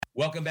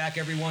Welcome back,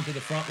 everyone, to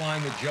the front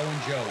line with Joe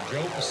and Joe.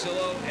 Joe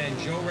Pasillo and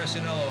Joe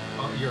Resinello.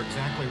 You're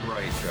exactly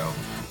right, Joe.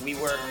 We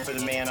work for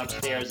the man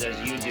upstairs as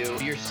you do.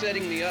 You're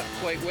setting me up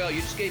quite well. You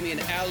just gave me an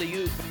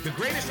alley-oop. The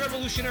greatest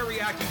revolutionary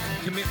act you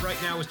can commit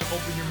right now is to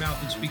open your mouth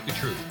and speak the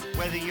truth.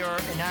 Whether you're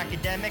an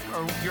academic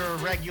or you're a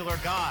regular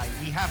guy,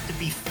 we have to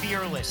be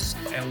fearless.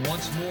 And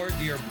once more,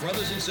 dear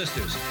brothers and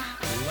sisters,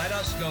 let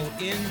us go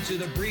into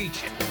the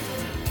breach.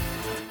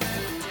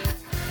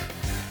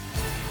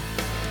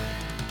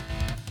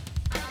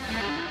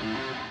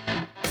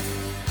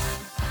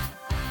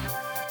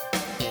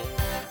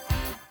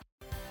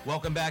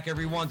 Welcome back,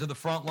 everyone, to the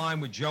front line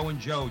with Joe and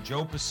Joe.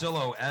 Joe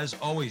Pasillo, as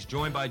always,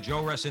 joined by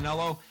Joe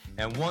Resinello.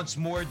 And once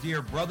more,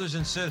 dear brothers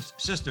and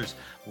sisters,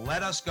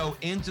 let us go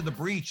into the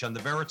breach on the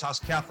Veritas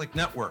Catholic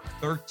Network,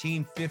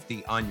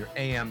 1350 on your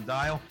AM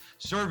dial,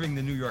 serving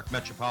the New York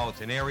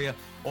metropolitan area.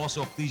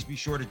 Also, please be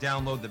sure to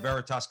download the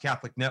Veritas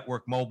Catholic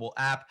Network mobile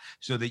app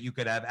so that you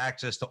could have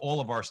access to all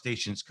of our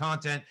station's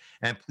content.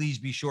 And please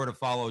be sure to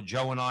follow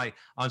Joe and I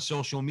on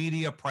social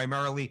media,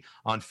 primarily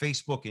on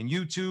Facebook and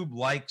YouTube.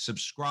 Like,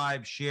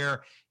 subscribe,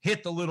 share,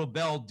 hit the little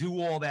bell,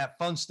 do all that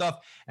fun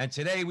stuff. And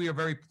today we are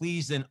very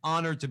pleased and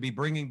honored to be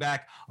bringing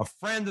back a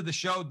friend of the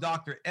show,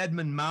 Dr.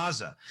 Edmund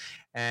Mazza.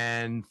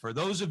 And for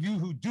those of you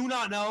who do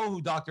not know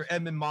who Dr.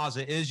 Edmund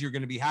Mazza is, you're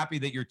going to be happy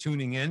that you're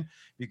tuning in,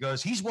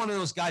 because he's one of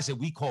those guys that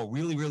we call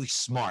really, really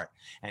smart.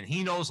 And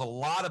he knows a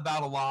lot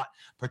about a lot,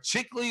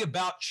 particularly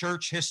about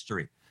church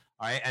history.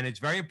 All right. And it's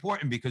very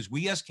important because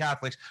we as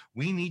Catholics,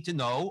 we need to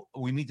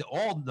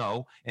all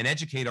know and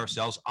educate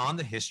ourselves on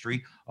the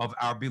history of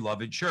our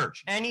beloved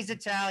church. And he's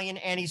Italian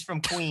and he's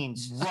from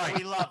Queens. Right. So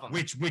we love him.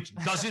 Which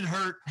doesn't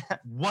hurt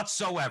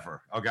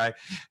whatsoever. Okay.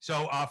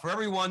 So for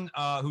everyone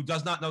who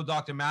does not know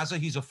Dr. Mazza,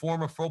 he's a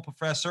former full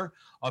professor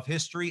of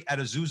history at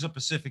Azusa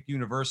Pacific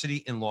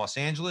University in Los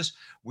Angeles,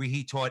 where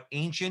he taught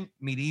ancient,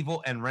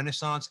 medieval, and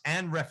Renaissance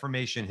and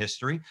Reformation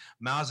history.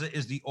 Mazza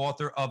is the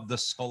author of The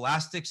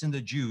Scholastics and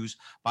the Jews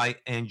by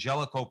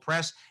Angelico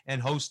Press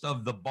and host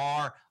of The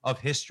Bar of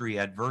History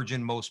at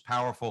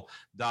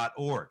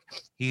virginmostpowerful.org.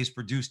 He has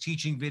produced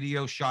teaching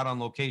videos shot on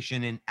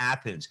location in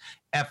Athens,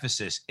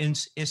 Ephesus,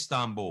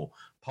 Istanbul,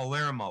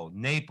 Palermo,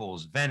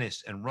 Naples,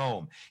 Venice, and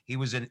Rome. He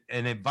was an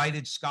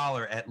invited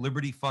scholar at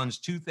Liberty Fund's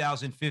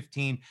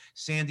 2015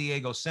 San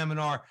Diego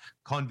seminar,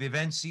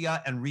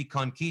 Convivencia and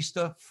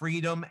Reconquista,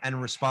 Freedom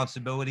and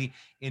Responsibility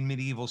in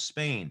Medieval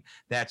Spain.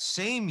 That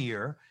same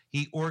year,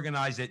 he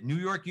organized at New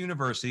York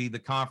University the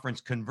conference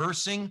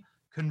Conversing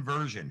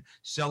Conversion,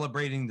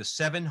 celebrating the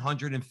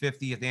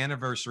 750th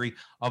anniversary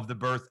of the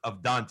birth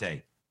of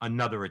Dante,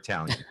 another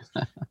Italian.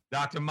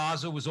 Dr.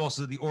 Mazza was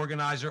also the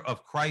organizer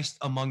of Christ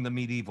Among the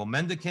Medieval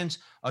Mendicants,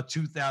 a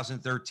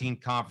 2013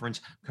 conference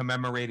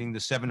commemorating the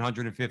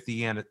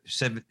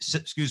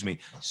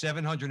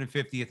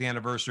 750th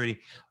anniversary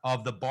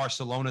of the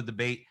Barcelona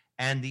debate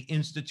and the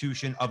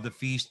institution of the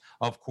Feast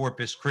of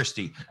Corpus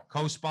Christi,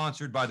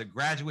 co-sponsored by the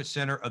Graduate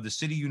Center of the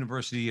City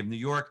University of New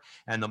York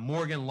and the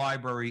Morgan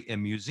Library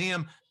and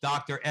Museum.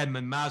 Dr.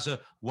 Edmund Mazza,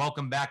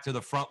 welcome back to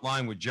the front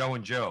line with Joe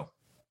and Joe.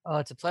 Oh,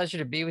 it's a pleasure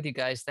to be with you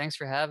guys. Thanks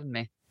for having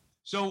me.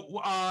 So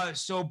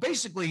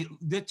basically,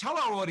 tell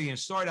our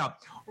audience, start out,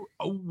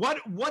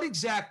 what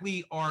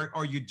exactly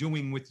are you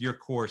doing with your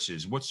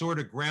courses? What sort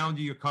of ground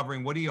are you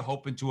covering? What are you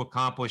hoping to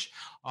accomplish?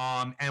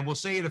 And we'll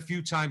say it a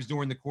few times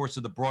during the course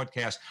of the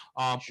broadcast,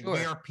 Sure.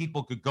 where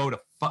people could go to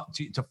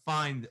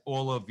find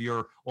all of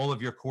your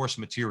course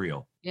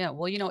material. Yeah,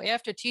 well,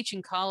 after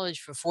teaching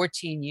college for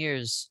 14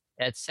 years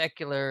at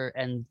secular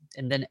and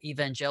then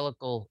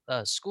evangelical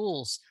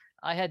schools,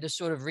 I had to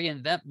sort of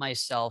reinvent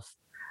myself.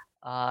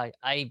 I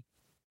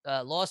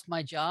lost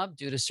my job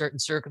due to certain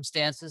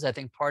circumstances. I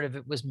think part of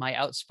it was my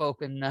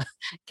outspoken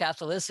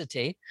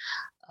Catholicity.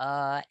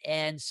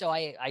 And so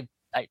I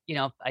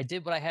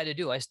did what I had to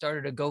do. I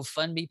started a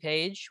GoFundMe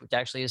page, which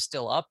actually is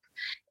still up.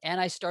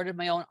 And I started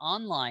my own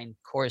online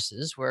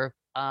courses where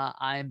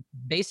I'm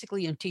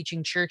basically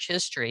teaching church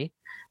history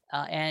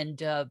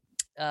and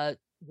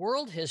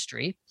world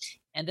history.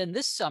 And then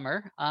this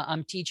summer,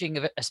 I'm teaching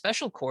a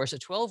special course, a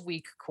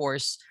 12-week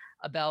course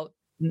about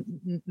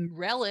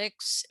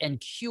relics and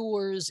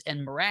cures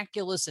and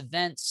miraculous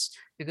events,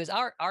 because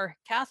our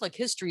Catholic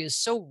history is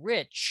so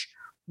rich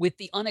with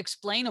the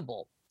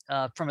unexplainable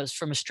from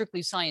a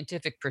strictly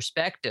scientific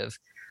perspective.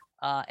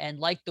 And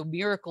like the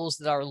miracles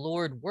that our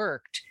Lord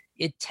worked,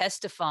 it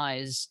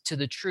testifies to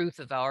the truth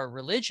of our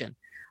religion.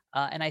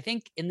 And I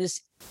think in this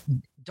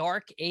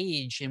dark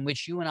age in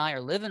which you and I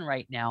are living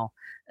right now,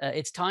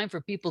 it's time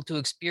for people to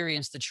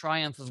experience the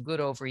triumph of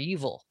good over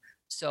evil.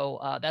 So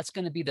that's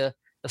going to be the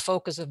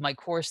focus of my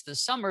course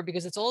this summer,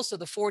 because it's also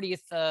the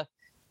 40th, I'll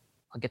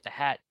get the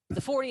hat,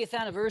 the 40th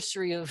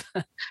anniversary of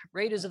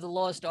Raiders of the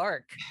Lost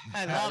Ark.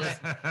 I love it.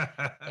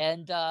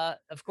 And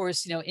of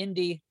course,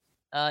 Indy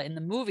in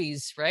the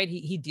movies, right?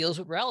 He deals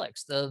with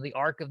relics, the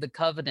Ark of the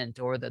Covenant,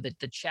 or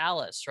the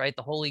chalice, right?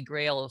 The Holy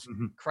Grail of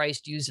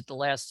Christ used at the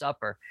Last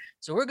Supper.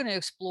 So we're going to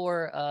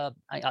explore,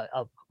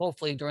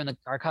 hopefully during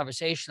our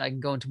conversation, I can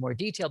go into more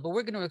detail, but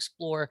we're going to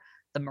explore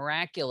the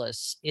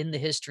miraculous in the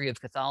history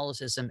of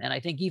Catholicism. And I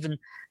think even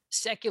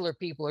secular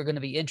people are going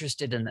to be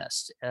interested in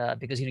this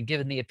because,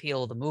 given the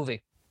appeal of the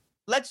movie.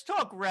 Let's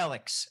talk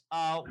relics.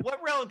 What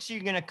relics are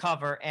you going to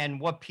cover and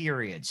what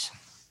periods?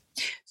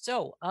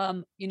 So,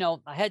 I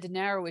had to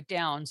narrow it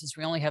down since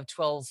we only have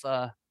 12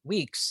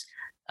 weeks.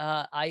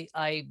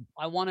 I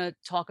want to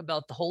talk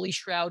about the Holy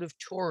Shroud of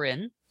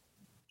Turin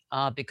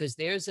because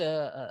there's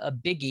a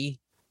biggie.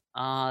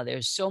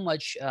 There's so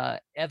much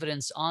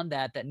evidence on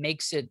that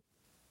makes it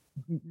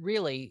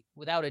really,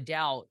 without a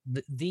doubt,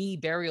 the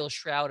burial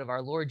shroud of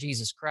our Lord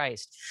Jesus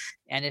Christ,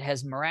 and it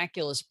has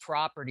miraculous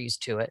properties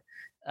to it.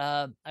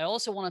 I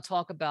also want to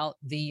talk about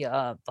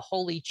the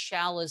Holy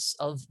Chalice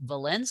of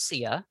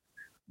Valencia,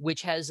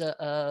 which has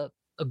a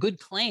good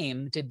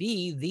claim to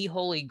be the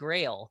Holy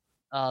Grail,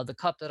 the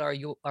cup that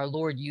our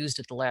Lord used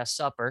at the Last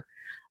Supper.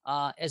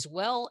 As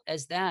well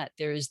as that,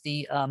 there is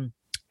the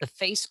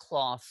face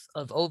cloth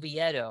of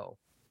Oviedo.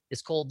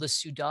 It's called the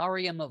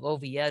Sudarium of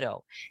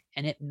Oviedo,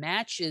 and it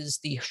matches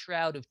the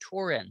Shroud of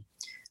Turin,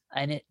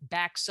 and it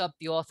backs up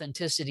the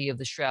authenticity of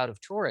the Shroud of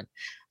Turin.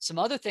 Some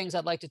other things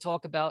I'd like to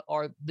talk about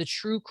are the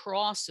true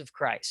cross of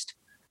Christ.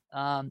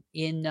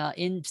 In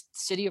the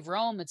city of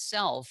Rome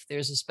itself,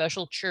 there's a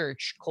special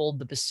church called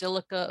the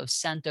Basilica of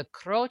Santa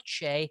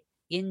Croce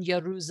in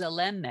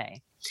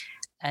Gerusalemme.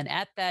 And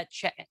at that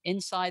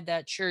inside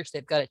that church,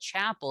 they've got a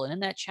chapel. And in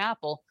that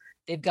chapel,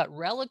 they've got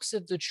relics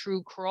of the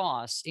true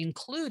cross,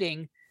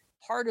 including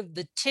part of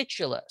the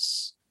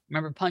titulus.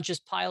 Remember, Pontius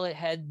Pilate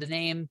had the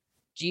name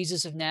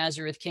Jesus of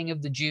Nazareth, King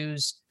of the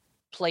Jews,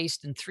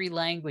 placed in 3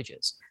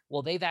 languages.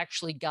 Well, they've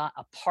actually got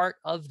a part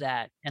of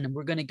that. And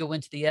we're going to go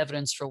into the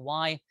evidence for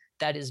why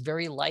that is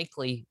very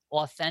likely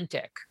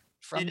authentic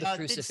from the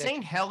crucifixion. Did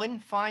St. Helen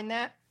find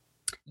that?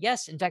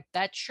 Yes. In fact,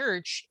 that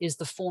church is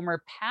the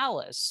former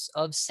palace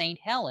of St.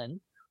 Helen,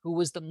 who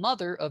was the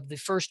mother of the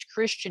first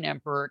Christian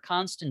emperor,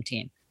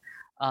 Constantine.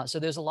 So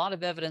there's a lot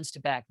of evidence to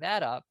back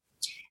that up.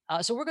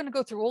 So we're going to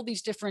go through all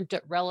these different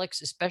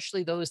relics,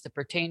 especially those that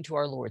pertain to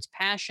our Lord's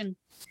Passion.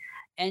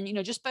 And,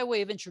 just by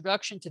way of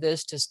introduction to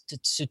this,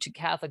 to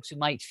Catholics who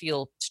might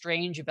feel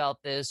strange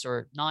about this,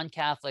 or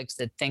non-Catholics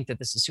that think that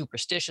this is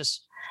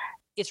superstitious,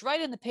 it's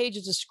right in the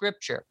pages of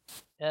Scripture.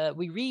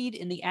 We read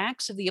in the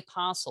Acts of the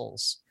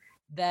Apostles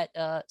that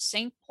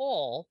St.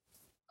 Paul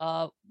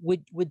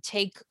would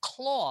take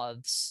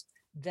cloths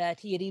that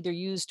he had either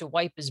used to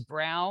wipe his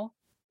brow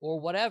or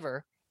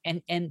whatever,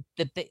 and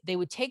they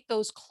would take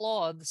those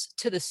cloths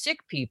to the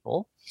sick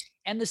people,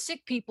 and the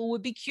sick people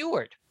would be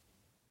cured.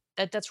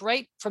 That's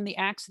right from the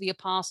Acts of the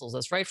Apostles.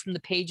 That's right from the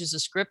pages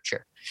of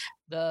Scripture.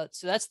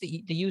 So that's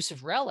the use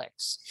of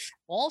relics.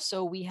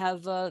 Also, we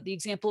have the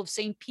example of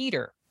St.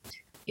 Peter.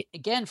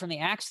 Again, from the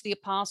Acts of the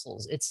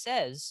Apostles, it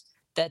says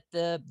that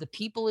the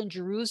people in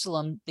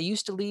Jerusalem, they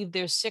used to leave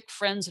their sick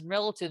friends and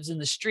relatives in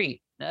the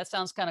street. Now, that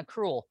sounds kind of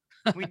cruel.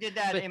 We did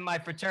that in my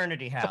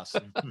fraternity house.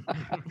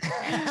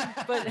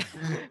 but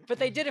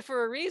they did it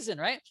for a reason,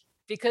 right?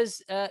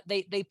 Because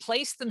they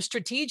placed them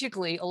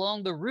strategically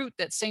along the route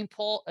that St.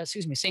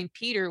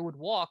 Peter would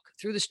walk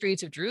through the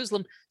streets of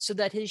Jerusalem, so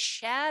that his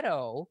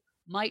shadow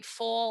might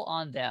fall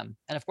on them.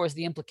 And of course,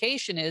 the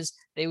implication is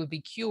they would be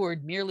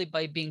cured merely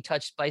by being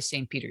touched by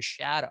St. Peter's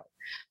shadow.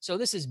 So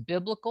this is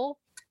biblical.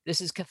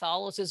 This is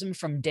Catholicism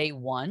from day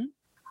one.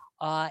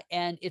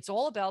 And it's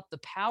all about the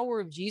power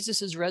of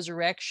Jesus's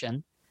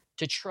resurrection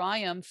to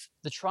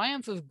the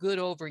triumph of good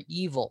over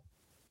evil.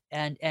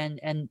 And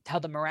how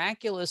the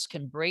miraculous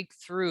can break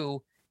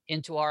through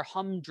into our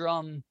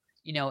humdrum,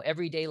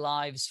 everyday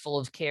lives full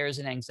of cares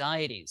and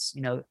anxieties.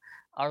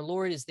 Our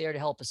Lord is there to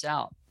help us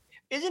out.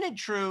 Isn't it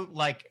true,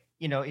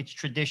 it's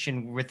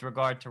tradition with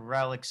regard to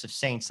relics of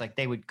saints, like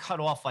they would cut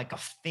off like a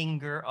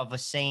finger of a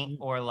saint,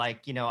 or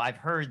I've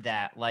heard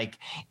that,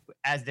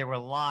 as they were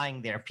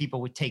lying there,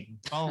 people would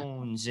take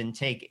bones and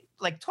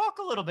talk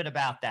a little bit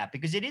about that,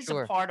 because it is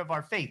Sure. a part of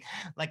our faith.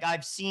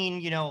 I've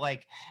seen,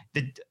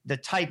 the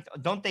type,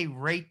 don't they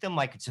rate them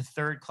like it's a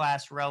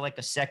 3rd-class relic,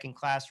 a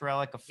 2nd-class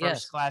relic, a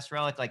 1st-class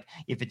relic? Like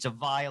if it's a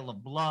vial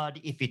of blood,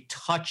 if it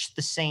touched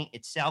the saint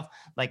itself.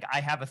 Like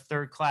I have a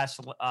 3rd-class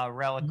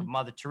relic of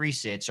Mother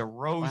Teresa. It's a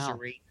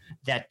rosary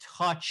that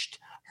touched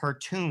her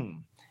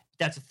tomb.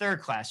 That's a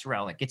 3rd-class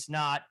relic. It's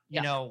not,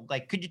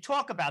 could you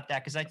talk about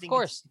that? Because I think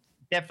it's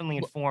definitely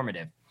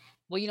informative.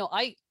 Well,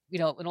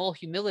 in all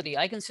humility,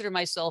 I consider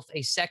myself a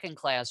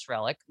 2nd-class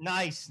relic.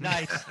 Nice.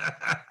 That's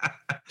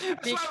why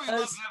we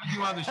love having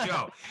you on the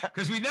show,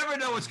 because we never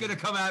know what's going to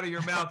come out of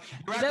your mouth.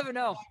 You never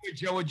know. With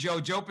Joe and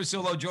Joe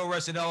Pasillo, Joe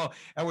Resinello,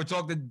 and we're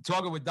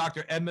talking with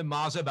Dr. Edmund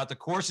Mazza about the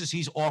courses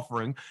he's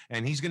offering,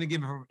 and he's going to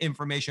give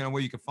information on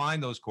where you can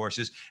find those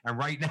courses. And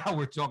right now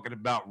we're talking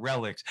about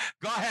relics.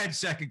 Go ahead,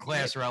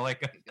 2nd-class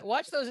relic.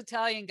 Watch those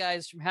Italian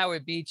guys from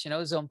Howard Beach and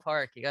Ozone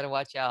Park. You got to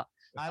watch out.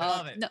 I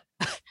love it. No.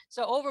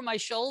 So over my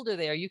shoulder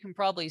there, you can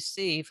probably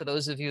see, for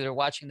those of you that are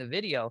watching the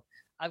video,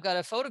 I've got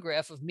a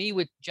photograph of me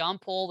with John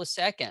Paul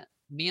II,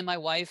 me and my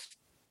wife.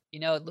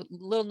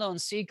 Little known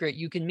secret,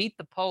 you can meet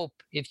the Pope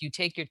if you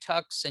take your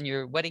tux and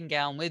your wedding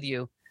gown with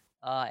you,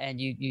 and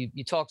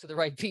you talk to the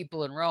right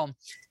people in Rome.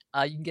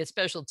 You can get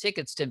special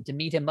tickets to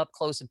meet him up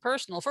close and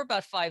personal for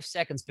about 5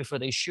 seconds before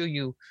they shoo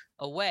you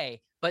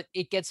away. But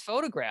it gets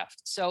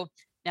photographed. So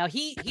now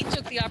he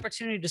took the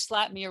opportunity to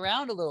slap me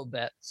around a little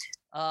bit,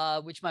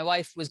 which my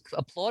wife was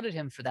applauded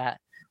him for that.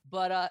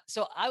 But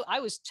so I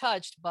was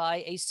touched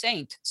by a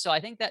saint. So I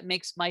think that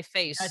makes my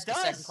face That a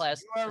second does.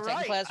 class, You are a second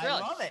right. class I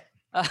relic. love it.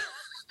 Uh,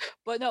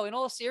 but no, in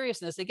all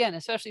seriousness, again,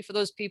 especially for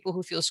those people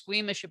who feel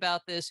squeamish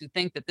about this, who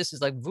think that this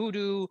is like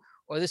voodoo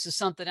or this is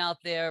something out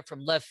there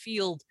from left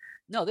field.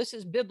 No, this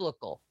is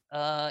biblical.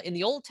 In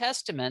the Old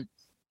Testament,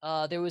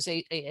 there was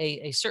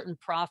a certain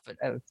prophet.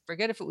 I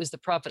forget if it was the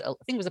prophet. I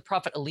think it was the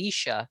prophet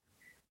Elisha,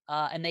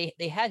 and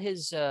they had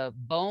his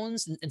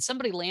bones, and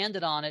somebody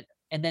landed on it,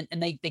 and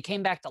they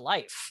came back to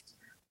life.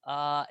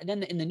 And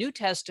then in the New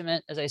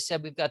Testament, as I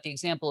said, we've got the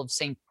example of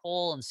Saint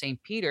Paul and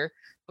Saint Peter,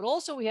 but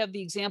also we have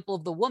the example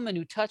of the woman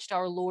who touched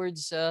our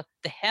Lord's the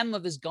hem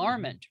of his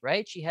garment.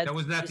 Right? She had That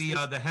was not this,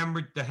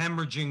 the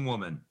hemorrhaging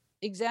woman.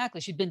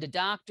 exactly. She'd been to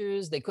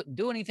doctors. They couldn't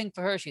do anything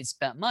for her. She'd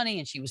spent money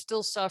and she was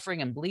still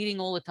suffering and bleeding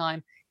all the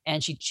time.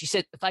 And she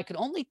said, if I could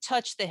only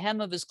touch the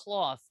hem of his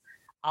cloth,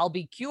 I'll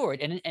be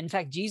cured. And in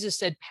fact, Jesus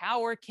said,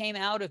 power came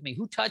out of me.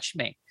 Who touched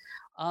me?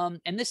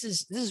 And this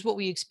is what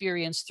we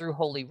experience through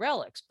holy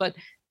relics. But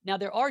now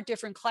there are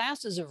different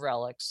classes of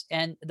relics.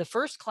 And the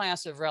first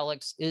class of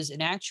relics is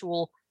an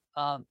actual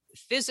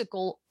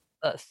physical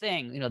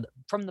thing,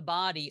 from the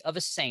body of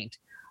a saint.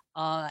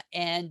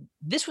 And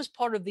this was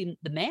part of the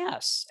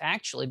Mass,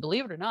 actually,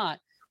 believe it or not.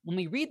 When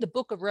we read the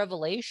book of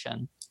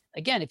Revelation,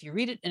 again, if you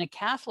read it in a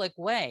Catholic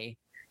way,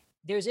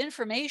 there's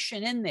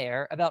information in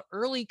there about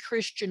early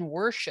Christian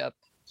worship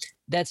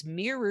that's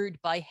mirrored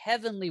by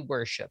heavenly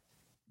worship.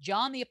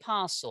 John the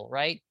Apostle,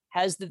 right,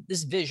 has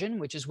this vision,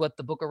 which is what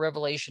the book of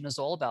Revelation is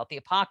all about, the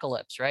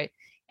apocalypse, right?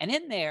 And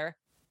in there,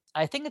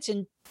 I think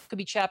could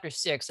be chapter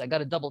 6, I got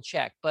to double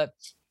check, but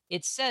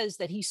it says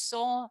that he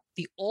saw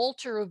the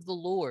altar of the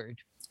Lord,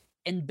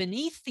 and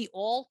beneath the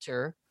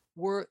altar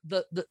were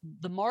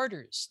the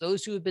martyrs,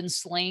 those who had been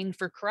slain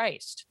for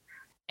Christ,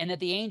 and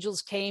that the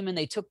angels came and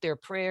they took their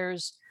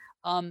prayers.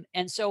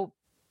 And so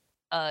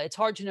it's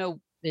hard to know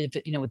if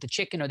with the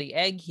chicken or the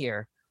egg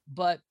here,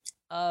 but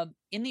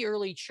in the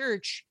early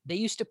church, they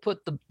used to put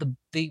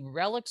the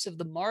relics of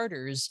the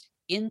martyrs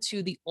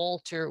into the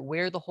altar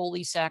where the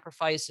holy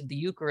sacrifice of the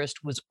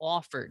Eucharist was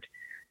offered.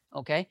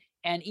 Okay.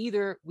 And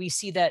either we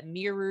see that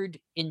mirrored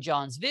in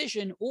John's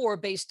vision, or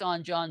based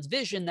on John's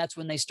vision, that's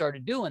when they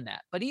started doing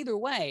that. But either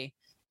way,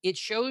 it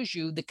shows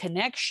you the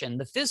connection,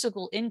 the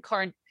physical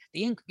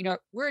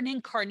we're an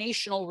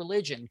incarnational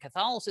religion.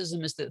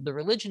 Catholicism is the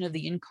religion of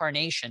the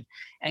incarnation,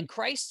 and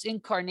Christ's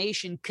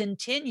incarnation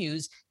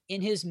continues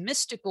in his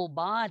mystical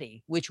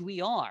body, which we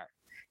are.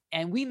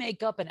 And we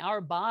make up in our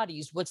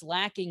bodies what's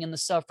lacking in the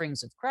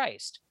sufferings of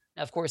Christ.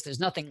 Now, of course, there's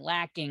nothing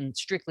lacking,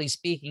 strictly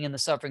speaking, in the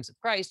sufferings of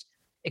Christ,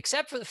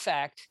 except for the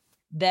fact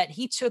that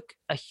he took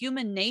a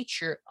human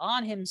nature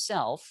on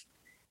himself,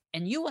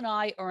 and you and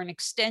I are an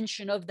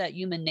extension of that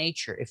human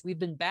nature. If we've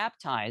been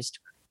baptized,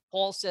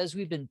 Paul says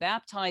we've been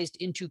baptized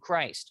into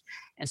Christ.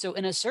 And so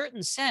in a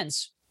certain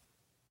sense,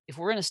 if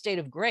we're in a state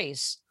of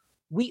grace,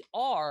 we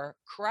are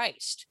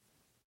Christ.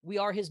 We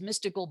are his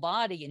mystical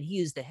body, and he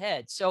is the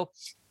head. So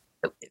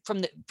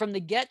from the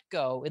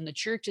get-go in the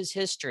church's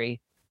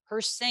history,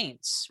 her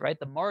saints, right,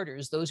 the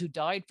martyrs, those who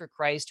died for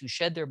Christ, who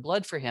shed their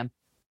blood for him,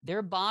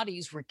 their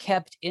bodies were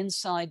kept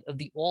inside of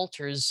the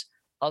altars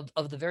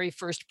of the very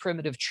first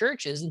primitive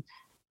churches.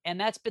 And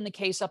that's been the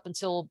case up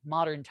until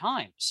modern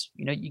times.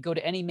 You go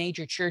to any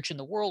major church in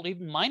the world,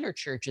 even minor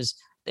churches,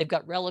 they've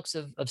got relics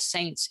of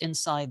saints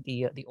inside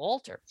the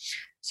altar.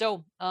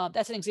 So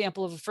that's an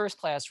example of a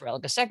first-class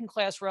relic. A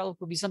second-class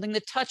relic would be something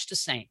that touched a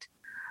saint.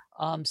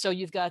 So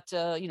you've got,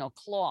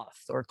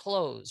 cloth or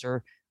clothes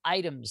or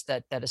items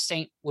that a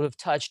saint would have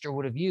touched or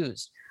would have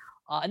used.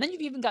 And then you've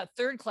even got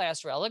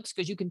third-class relics,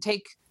 because you can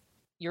take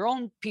your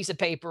own piece of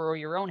paper or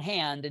your own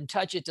hand and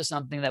touch it to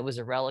something that was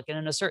a relic. And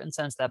in a certain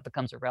sense, that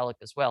becomes a relic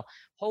as well.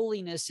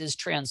 Holiness is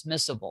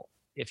transmissible,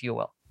 if you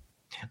will.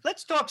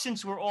 Let's talk,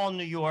 since we're all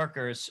New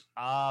Yorkers,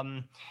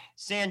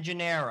 San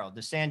Gennaro,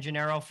 the San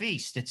Gennaro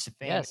feast. It's a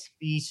famous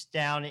feast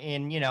down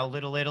in,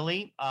 Little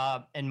Italy.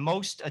 And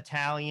most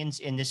Italians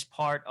in this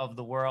part of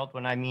the world,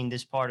 when I mean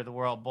this part of the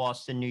world,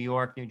 Boston, New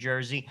York, New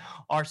Jersey,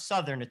 are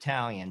Southern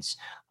Italians.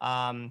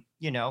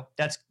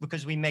 That's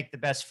because we make the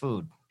best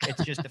food.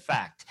 It's just a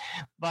fact.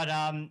 But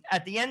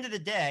at the end of the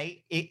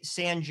day,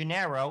 San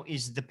Gennaro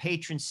is the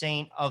patron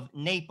saint of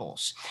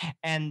Naples.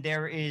 And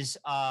there is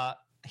a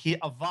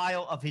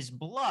vial of his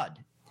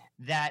blood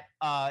that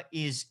what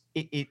is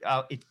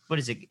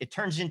it? It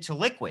turns into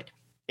liquid.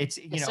 It's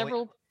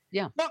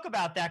talk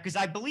about that, because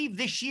I believe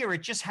this year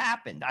it just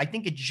happened. I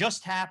think it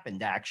just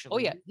happened,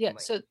 actually. Oh yeah.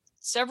 So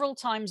several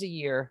times a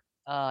year,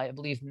 I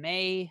believe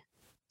May,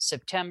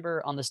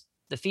 September, on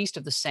the feast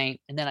of the saint,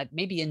 and then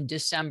maybe in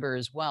December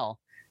as well.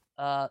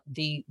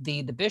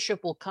 The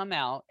bishop will come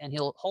out and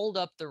he'll hold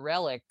up the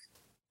relic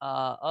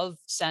of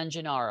San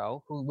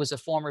Gennaro, who was a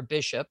former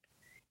bishop.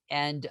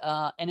 and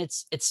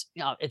it's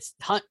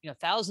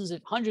thousands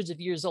of hundreds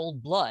of years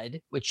old blood,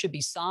 which should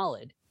be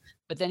solid.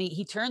 But then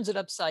he turns it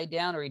upside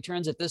down, or he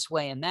turns it this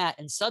way and that,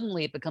 and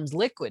suddenly it becomes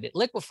liquid. It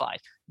liquefies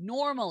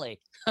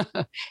normally.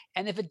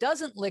 And if it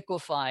doesn't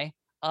liquefy,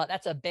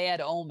 that's a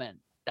bad omen.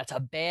 That's a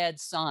bad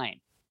sign.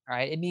 All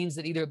right. It means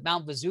that either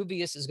Mount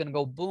Vesuvius is going to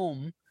go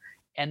boom,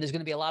 and there's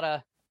going to be a lot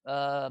of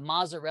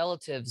Mazza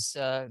relatives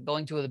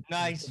going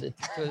Nice. to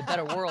a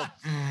better world.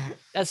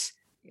 That's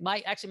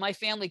my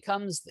family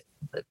comes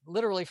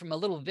literally from a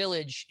little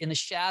village in the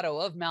shadow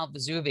of Mount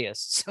Vesuvius.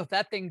 So if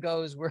that thing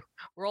goes, we're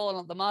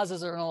all the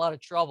Mazzas are in a lot of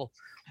trouble.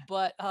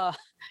 But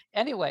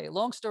anyway,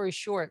 long story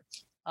short,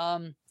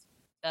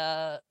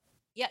 yeah,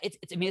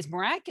 it's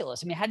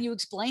miraculous. I mean, how do you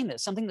explain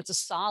this? Something that's a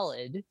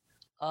solid,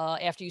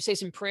 after you say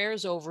some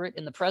prayers over it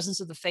in the presence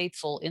of the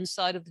faithful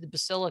inside of the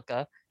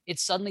basilica, it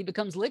suddenly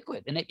becomes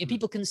liquid, and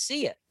people can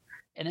see it,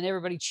 and then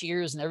everybody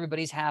cheers and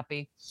everybody's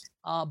happy.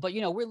 But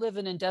we're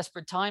living in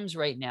desperate times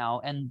right now,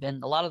 and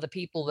a lot of the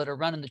people that are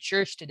running the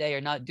church today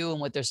are not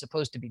doing what they're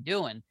supposed to be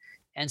doing.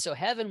 And so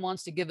heaven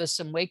wants to give us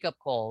some wake up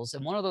calls,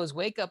 and one of those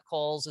wake up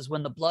calls is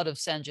when the blood of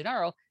San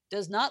Gennaro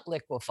does not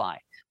liquefy.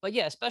 But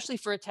yeah, especially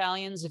for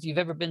Italians, if you've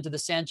ever been to the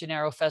San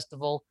Gennaro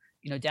festival,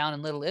 down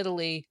in Little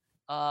Italy,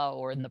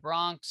 or in the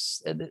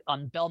Bronx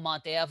on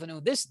Belmont Avenue,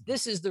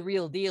 this is the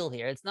real deal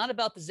here. It's not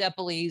about the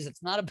Zeppelis.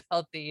 It's not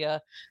about the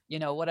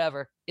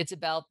whatever. It's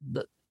about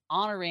the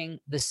honoring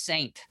the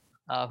saint,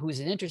 who's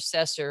an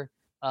intercessor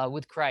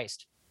with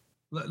Christ.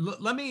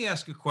 Let me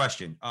ask a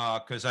question,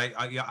 because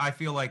I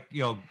feel like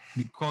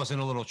causing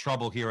a little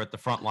trouble here at the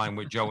front line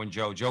with Joe and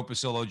Joe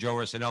Pasillo, Joe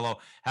Rossinello,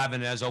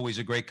 having, as always,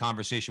 a great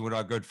conversation with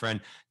our good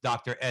friend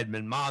Dr.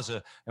 Edmund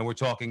Mazza, and we're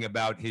talking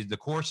about the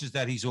courses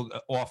that he's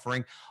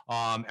offering,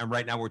 and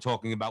right now we're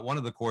talking about one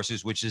of the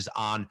courses, which is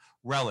on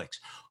relics.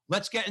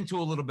 Let's get into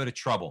a little bit of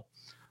trouble.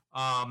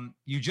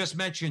 You just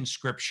mentioned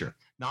scripture.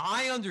 Now,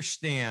 I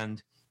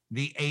understand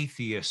the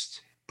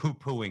atheist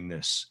poo-pooing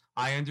this.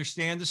 I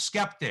understand the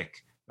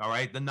skeptic. All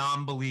right, the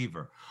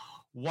non-believer.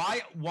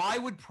 Why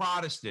would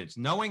Protestants,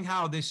 knowing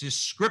how this is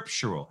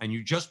scriptural, and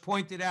you just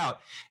pointed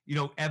out,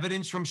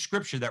 evidence from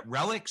scripture that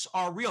relics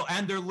are real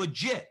and they're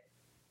legit.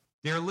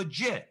 They're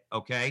legit,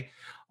 okay?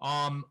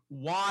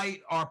 Why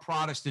are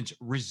Protestants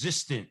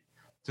resistant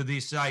to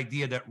this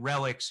idea that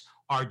relics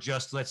are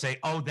just, let's say,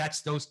 oh, that's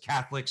those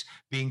Catholics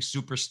being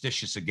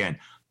superstitious again?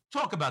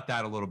 Talk about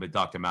that a little bit,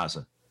 Dr.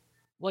 Mazza.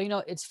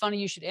 Well, it's funny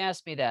you should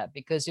ask me that,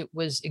 because it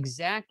was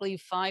exactly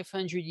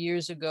 500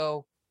 years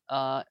ago,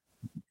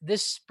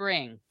 this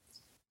spring,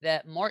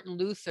 that Martin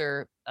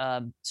Luther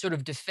sort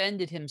of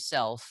defended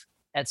himself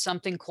at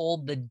something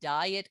called the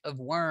Diet of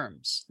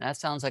Worms. That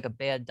sounds like a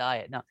bad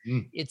diet. No,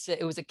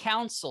 it was a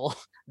council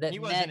that he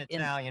wasn't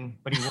Italian,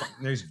 but he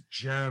there's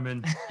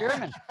German.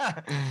 German.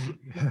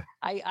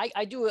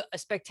 I do a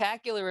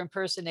spectacular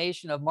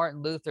impersonation of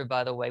Martin Luther,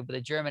 by the way, with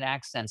a German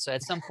accent. So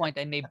at some point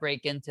I may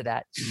break into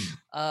that.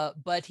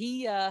 But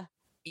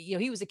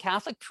he was a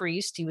Catholic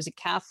priest, he was a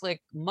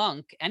Catholic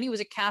monk, and he was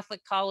a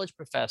Catholic college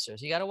professor.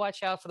 So you got to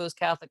watch out for those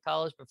Catholic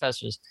college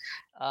professors.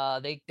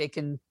 They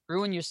can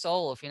ruin your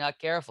soul if you're not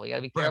careful. You got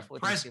to be careful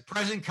with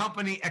present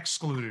company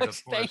excluded,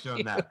 of course,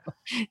 on that.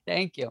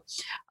 Thank you.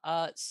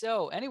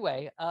 So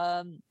anyway,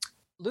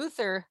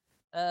 Luther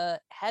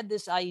had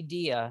this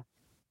idea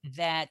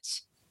that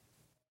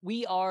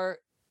we are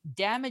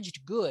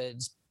damaged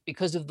goods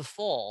because of the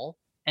fall.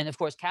 And of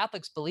course,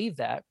 Catholics believe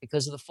that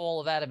because of the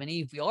fall of Adam and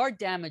Eve, we are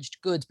damaged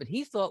goods. But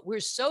he thought we're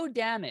so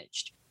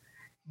damaged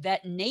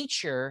that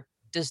nature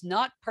does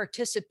not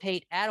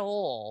participate at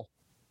all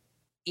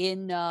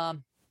in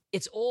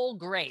it's all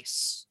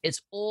grace.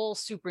 It's all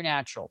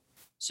supernatural.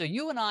 So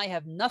you and I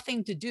have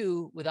nothing to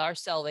do with our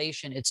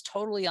salvation. It's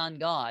totally on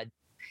God.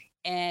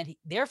 And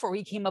therefore,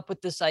 he came up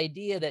with this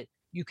idea that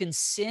you can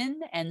sin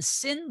and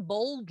sin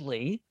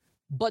boldly,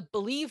 but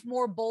believe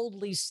more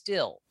boldly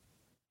still.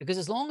 Because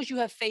as long as you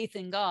have faith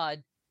in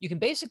God, you can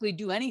basically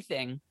do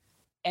anything.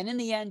 And in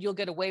the end, you'll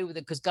get away with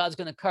it because God's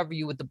going to cover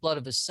you with the blood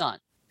of his son.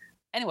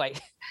 Anyway,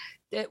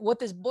 what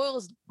this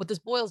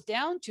boils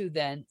down to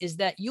then is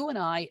that you and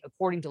I,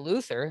 according to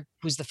Luther,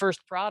 who's the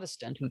first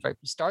Protestant, who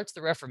starts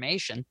the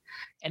Reformation,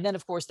 and then,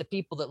 of course,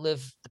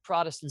 the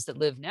Protestants that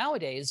live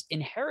nowadays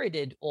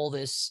inherited all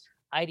this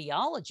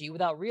ideology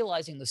without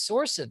realizing the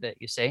source of it,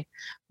 you see.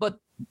 But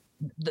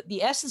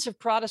the essence of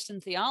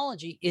Protestant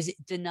theology is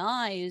it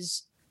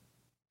denies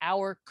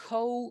our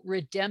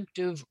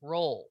co-redemptive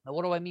role. Now,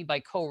 what do I mean by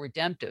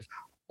co-redemptive?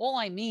 All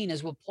I mean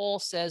is what Paul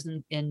says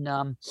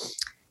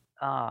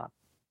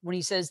when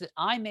he says that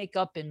I make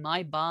up in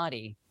my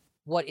body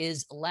what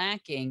is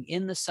lacking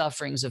in the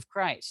sufferings of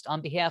Christ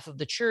on behalf of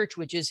the church,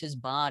 which is his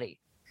body.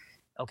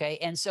 Okay.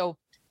 And so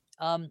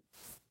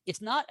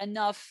it's not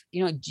enough.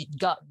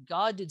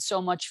 God did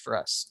so much for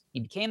us.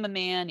 He became a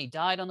man. He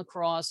died on the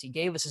cross. He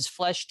gave us his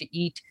flesh to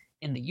eat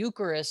in the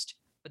Eucharist.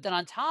 But then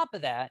on top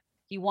of that,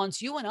 he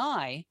wants you and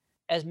I,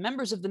 as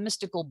members of the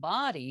mystical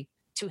body,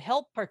 to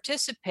help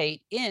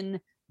participate in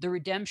the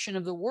redemption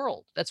of the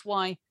world. That's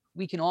why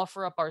we can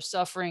offer up our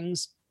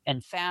sufferings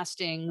and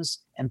fastings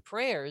and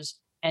prayers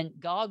and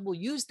God will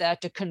use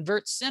that to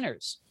convert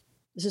sinners.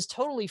 This is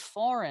totally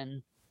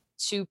foreign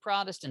to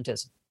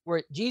Protestantism,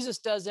 where Jesus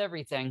does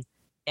everything,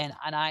 and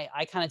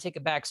I kind of take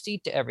a back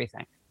seat to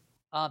everything.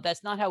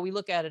 That's not how we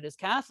look at it as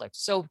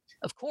Catholics. So,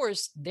 of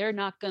course, they're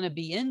not going to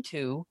be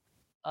into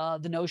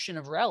the notion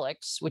of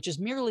relics, which is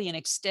merely an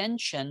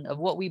extension of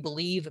what we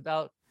believe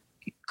about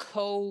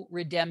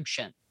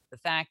co-redemption. The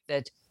fact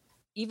that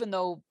even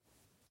though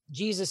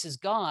Jesus is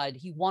God,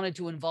 he wanted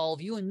to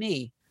involve you and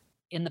me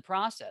in the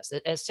process.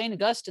 As St.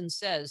 Augustine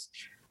says,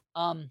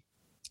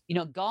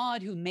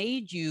 God who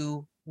made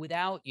you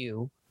without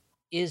you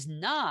is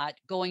not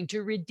going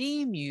to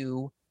redeem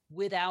you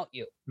without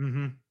you.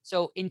 Mm-hmm.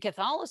 So in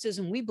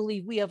Catholicism, we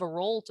believe we have a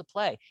role to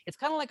play. It's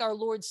kind of like our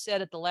Lord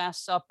said at the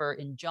Last Supper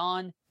in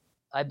John,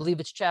 I believe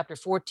it's chapter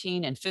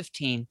 14 and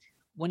 15,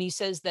 when he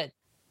says that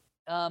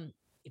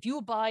if you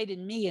abide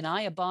in me and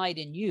I abide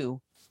in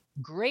you,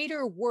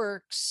 greater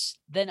works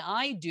than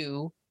I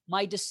do,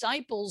 my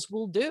disciples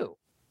will do.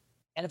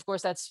 And of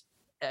course, that's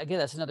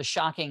another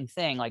shocking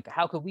thing. Like,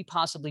 how could we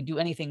possibly do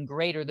anything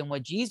greater than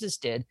what Jesus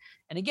did?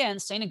 And again,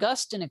 St.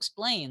 Augustine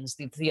explains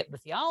the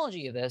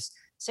theology of this.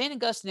 St.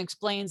 Augustine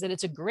explains that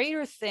it's a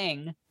greater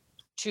thing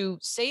to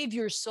save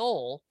your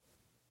soul,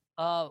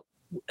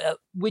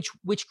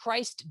 which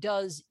Christ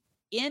does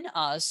in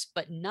us,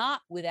 but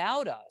not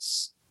without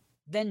us,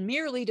 than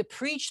merely to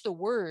preach the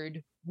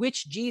word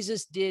which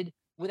Jesus did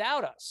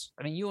without us.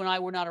 I mean, you and I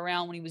were not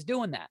around when he was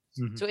doing that.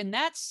 Mm-hmm. So in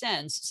that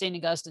sense, St.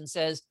 Augustine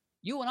says,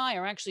 you and I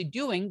are actually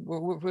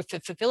we're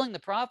fulfilling the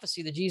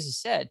prophecy that Jesus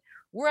said.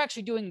 We're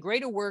actually doing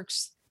greater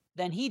works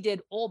than he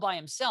did all by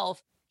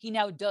himself. He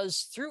now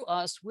does through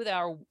us with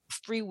our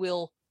free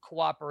will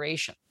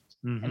cooperation.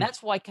 Mm-hmm. And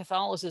that's why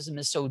Catholicism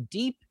is so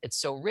deep, it's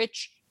so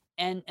rich.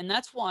 And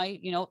that's why,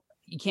 you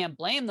can't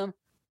blame them.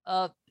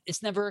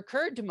 It's never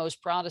occurred to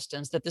most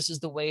Protestants that this is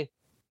the way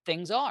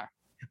things are.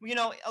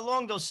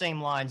 Along those same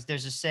lines,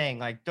 there's a saying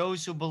like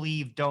those who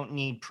believe don't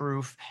need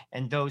proof,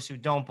 and those who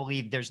don't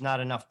believe there's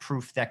not enough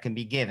proof that can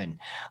be given.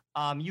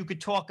 You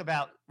could talk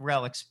about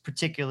relics,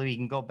 particularly you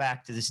can go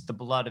back to the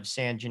blood of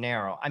San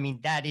Gennaro. I mean,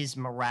 that is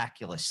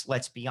miraculous.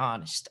 Let's be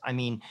honest. I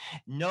mean,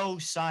 no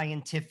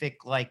scientific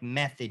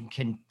method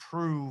can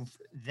prove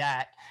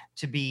that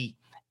to be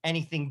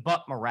anything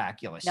but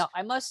miraculous. Now,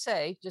 I must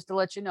say, just to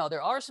let you know,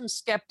 there are some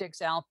skeptics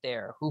out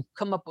there who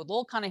come up with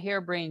all kind of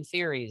harebrained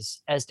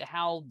theories as to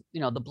how,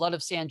 the blood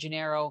of San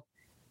Gennaro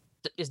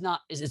is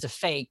a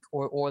fake,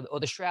 or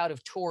the Shroud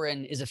of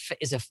Turin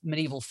is a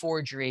medieval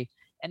forgery.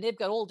 And they've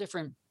got all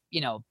different,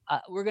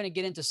 we're going to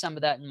get into some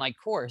of that in my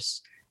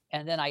course.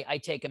 And then I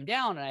take them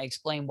down and I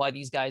explain why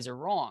these guys are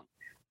wrong.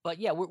 But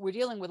yeah, we're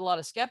dealing with a lot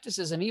of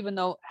skepticism, even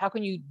though how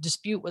can you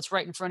dispute what's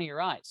right in front of your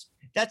eyes?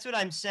 That's what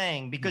I'm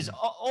saying, because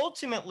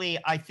ultimately,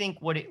 I think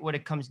what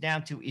it comes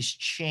down to is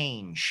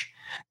change.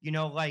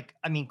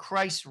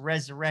 Christ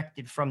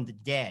resurrected from the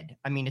dead.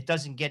 I mean, it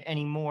doesn't get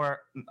any more,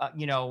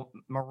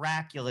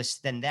 miraculous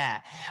than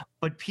that.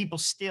 But people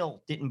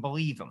still didn't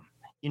believe him.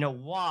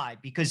 Why?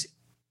 Because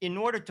in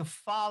order to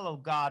follow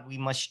God, we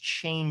must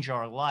change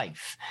our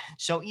life.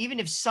 So even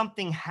if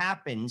something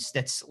happens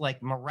that's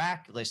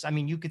miraculous, I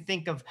mean, you could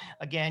think of,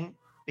 again,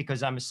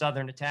 because I'm a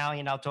Southern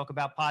Italian, I'll talk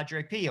about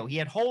Padre Pio. He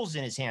had holes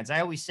in his hands.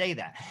 I always say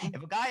that.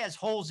 If a guy has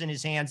holes in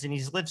his hands and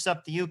he lifts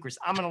up the Eucharist,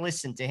 I'm going to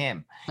listen to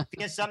him. If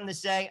he has something to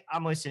say,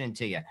 I'm listening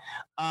to you.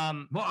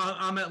 Well,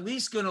 I'm at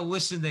least going to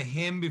listen to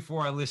him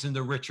before I listen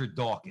to Richard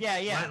Dawkins.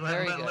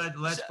 Yeah.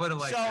 Let's put it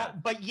like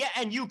that. But yeah,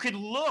 and you could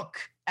look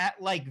at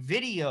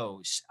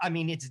videos. I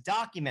mean, it's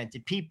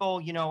documented.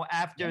 People,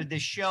 after the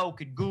show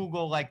could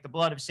Google the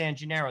blood of San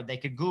Gennaro. They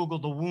could Google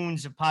the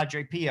wounds of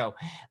Padre Pio.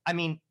 I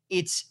mean,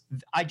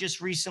 I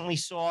just recently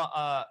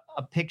saw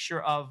a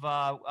picture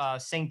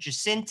of Saint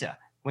Jacinta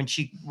when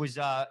she was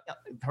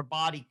her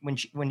body when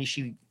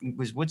she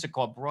was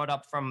brought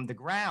up from the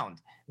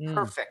ground.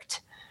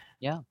 Perfect.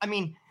 Yeah. I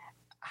mean,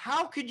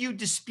 how could you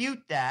dispute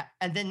that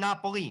and then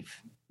not believe?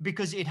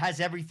 Because it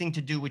has everything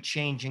to do with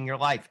changing your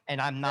life,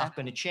 and I'm not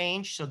going to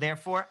change, so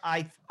therefore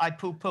I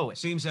poo-poo it.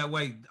 Seems that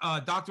way.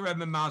 Dr.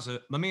 Edmund Mazza,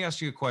 let me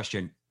ask you a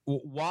question.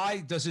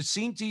 Why does it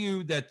seem to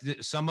you that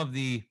some of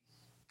the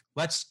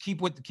let's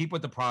keep with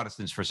the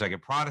Protestants for a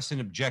second. Protestant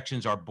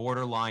objections are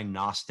borderline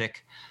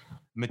Gnostic.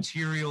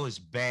 Material is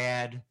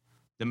bad.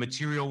 The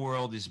material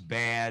world is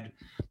bad.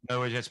 In other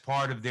words, that's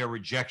part of their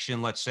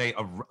rejection. Let's say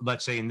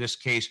in this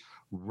case,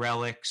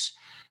 relics.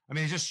 I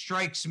mean, it just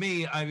strikes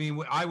me. I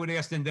mean, I would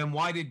ask them, then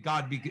why did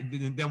God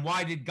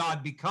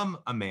become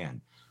a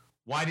man?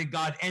 Why did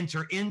God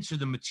enter into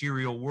the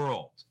material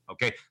world?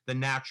 Okay, the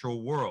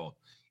natural world.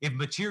 If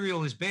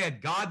material is bad,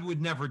 God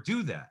would never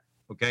do that.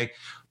 Okay.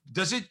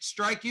 Does it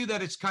strike you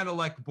that it's kind of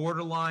like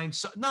borderline,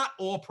 not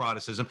all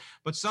Protestantism,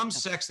 but some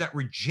sects that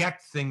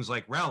reject things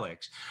like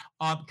relics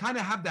kind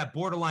of have that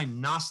borderline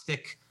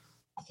Gnostic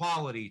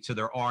quality to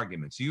their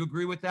arguments? Do you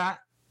agree with that?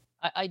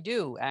 I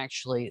do,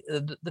 actually.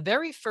 The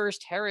very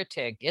first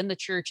heretic in the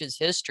church's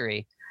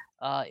history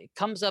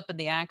comes up in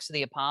the Acts of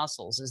the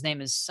Apostles. His name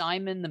is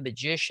Simon the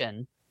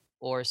Magician,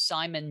 or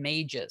Simon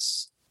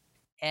Magus.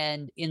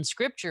 And in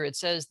Scripture, it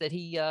says that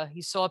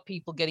he saw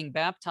people getting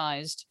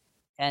baptized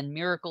and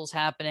miracles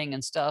happening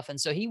and stuff. And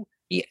so he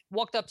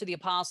walked up to the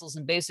apostles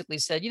and basically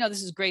said,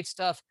 this is great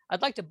stuff.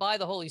 I'd like to buy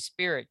the Holy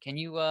Spirit. Can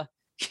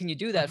you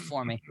do that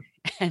for me?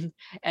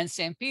 And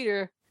St.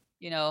 Peter,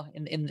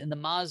 in the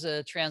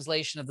Mazza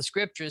translation of the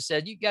Scriptures,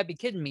 said, "You gotta be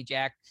kidding me,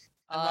 Jack.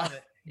 I love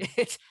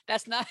it.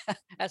 That's not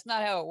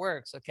how it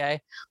works,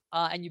 okay?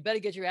 And you better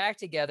get your act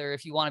together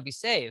if you want to be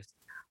saved."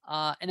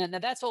 And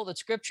then that's all that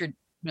Scripture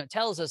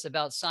tells us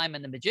about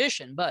Simon the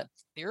magician. But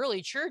the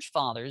early church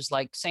fathers,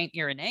 like Saint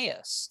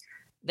Irenaeus,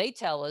 they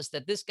tell us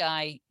that this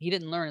guy, he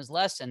didn't learn his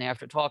lesson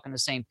after talking to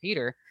Saint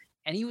Peter,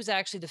 and he was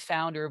actually the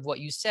founder of what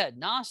you said,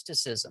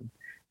 Gnosticism.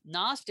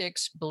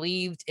 Gnostics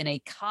believed in a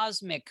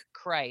cosmic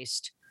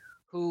Christ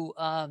who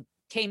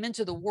came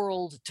into the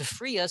world to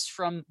free us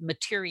from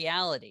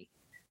materiality.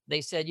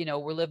 They said,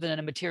 we're living in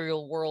a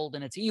material world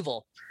and it's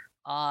evil.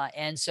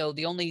 And so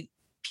the only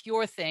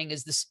pure thing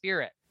is the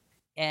spirit.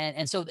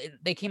 And so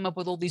they came up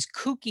with all these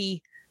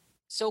kooky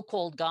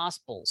so-called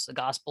gospels, the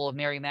gospel of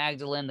Mary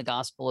Magdalene, the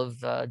gospel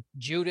of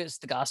Judas,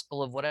 the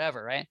gospel of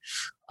whatever, right?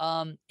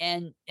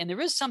 And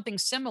there is something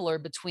similar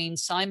between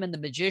Simon the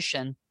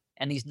magician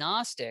and these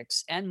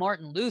Gnostics and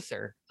Martin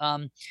Luther.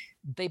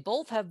 They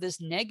both have this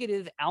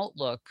negative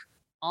outlook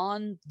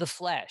on the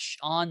flesh,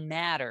 on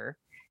matter.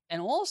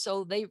 And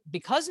also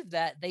because of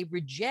that, they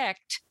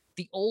reject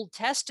the Old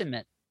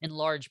Testament in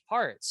large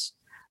parts.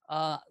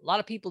 A lot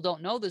of people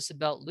don't know this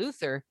about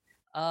Luther.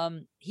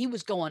 He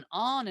was going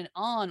on and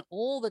on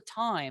all the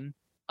time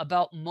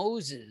about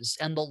Moses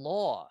and the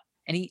law.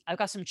 And I've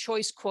got some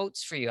choice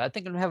quotes for you. I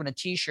think I'm having a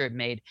t-shirt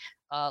made.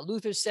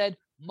 Luther said,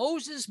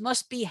 "Moses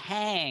must be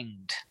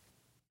hanged."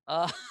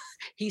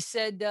 He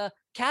said,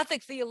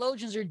 Catholic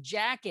theologians are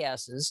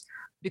jackasses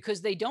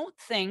because they don't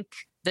think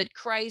that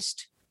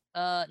Christ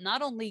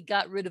not only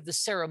got rid of the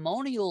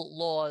ceremonial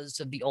laws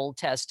of the Old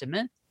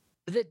Testament,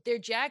 but that they're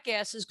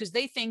jackasses because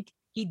they think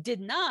he did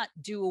not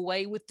do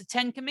away with the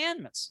 10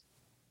 Commandments.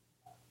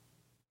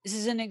 This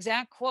is an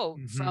exact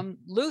quote from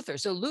Luther.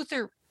 So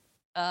Luther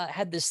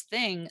had this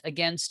thing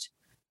against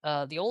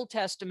the Old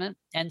Testament,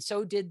 and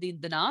so did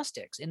the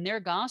Gnostics. In their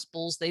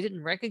Gospels, they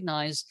didn't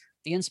recognize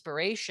the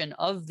inspiration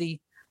of the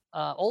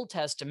Old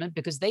Testament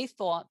because they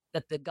thought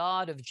that the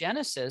God of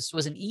Genesis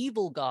was an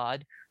evil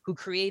God who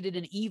created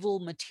an evil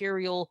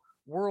material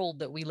world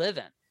that we live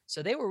in.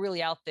 So they were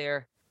really out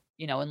there,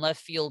 in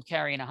left field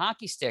carrying a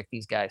hockey stick,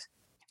 these guys.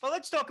 Well,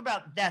 let's talk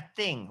about that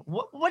thing.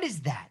 What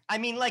is that? I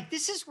mean,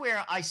 this is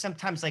where I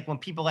sometimes when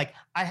people I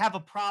have a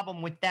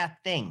problem with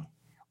that thing.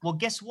 Well,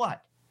 guess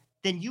what?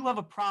 Then you have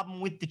a problem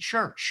with the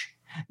church.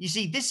 You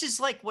see, this is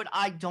what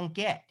I don't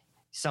get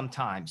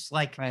sometimes.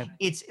 Right.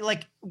 It's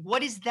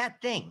what is that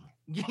thing?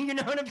 You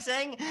know what I'm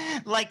saying?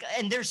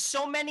 And there's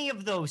so many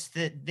of those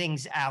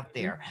things out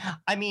there.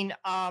 I mean,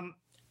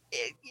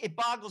 it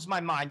boggles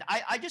my mind.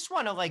 I just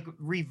want to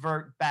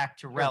revert back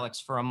to relics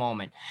for a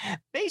moment.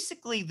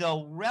 Basically,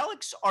 though,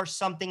 relics are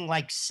something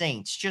like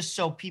saints, just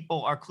so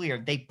people are clear.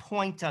 They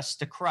point us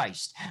to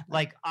Christ.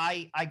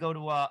 I go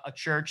to a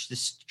church,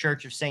 this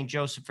Church of St.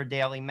 Joseph for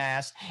daily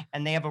mass,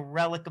 and they have a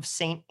relic of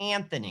St.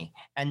 Anthony,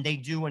 and they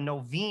do a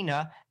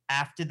novena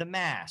after the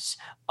mass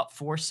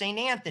for St.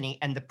 Anthony,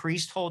 and the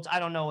priest holds, I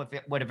don't know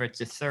whether it's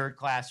a third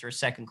class or a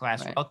second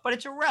class relic, but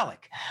it's a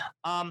relic.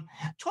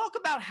 Talk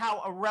about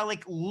how a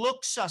relic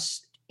looks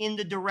us in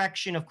the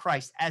direction of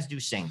Christ, as do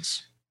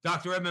saints.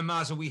 Dr. Edmund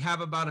Mazza, we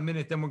have about a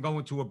minute, then we're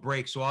going to a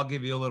break, so I'll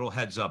give you a little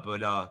heads up, but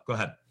go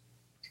ahead.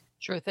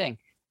 Sure thing.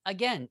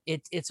 Again,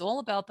 it's all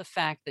about the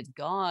fact that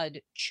God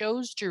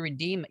chose to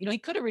redeem. He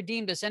could have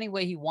redeemed us any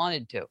way he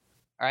wanted to, all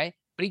right?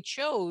 But he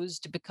chose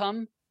to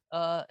become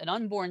an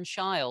unborn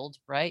child,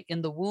 right,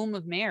 in the womb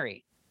of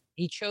Mary.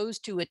 He chose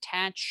to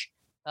attach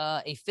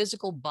a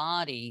physical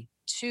body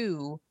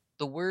to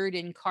the Word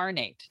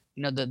incarnate,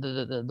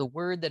 the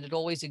Word that had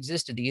always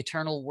existed, the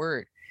eternal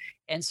Word.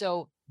 And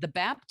so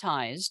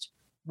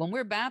when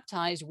we're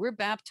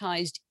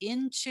baptized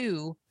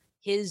into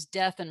his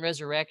death and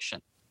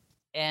resurrection.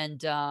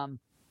 And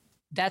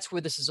that's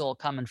where this is all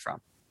coming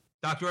from.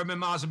 Dr.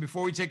 Edmund Mazza,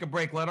 before we take a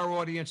break, let our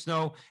audience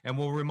know, and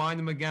we'll remind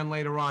them again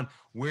later on,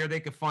 where they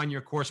can find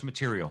your course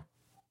material.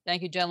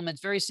 Thank you, gentlemen.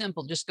 It's very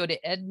simple. Just go to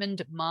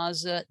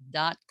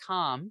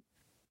edmundmazza.com,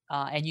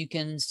 and you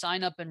can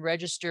sign up and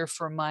register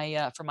for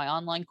my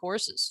online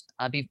courses.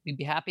 We'd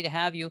be happy to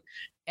have you.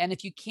 And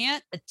if you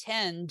can't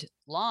attend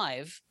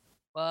live,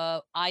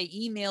 I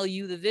email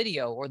you the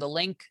video or the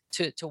link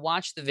to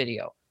watch the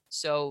video.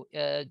 So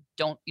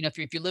don't,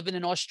 if you're living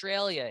in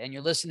Australia and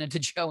you're listening to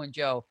Joe and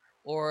Joe,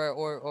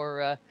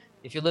 or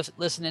if you're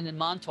listening in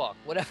Montauk,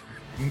 whatever,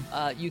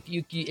 if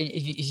you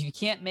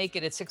can't make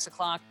it at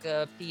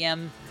 6:00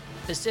 p.m.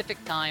 Pacific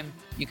time,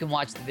 you can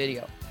watch the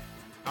video.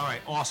 All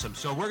right, awesome.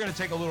 So we're going to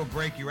take a little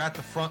break. You're at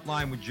the front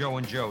line with Joe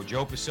and Joe.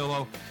 Joe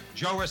Pasillo,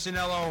 Joe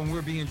Resinello, and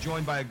we're being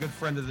joined by a good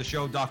friend of the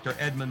show, Dr.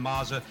 Edmund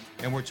Mazza,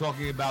 and we're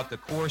talking about the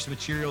course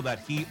material that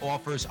he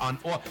offers on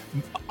all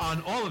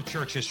of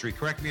church history.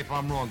 Correct me if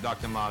I'm wrong,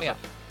 Dr. Mazza. Yeah.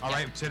 All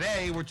right,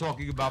 today we're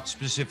talking about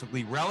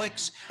specifically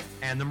relics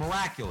and the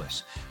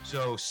miraculous.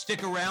 So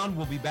stick around.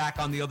 We'll be back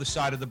on the other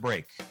side of the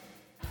break.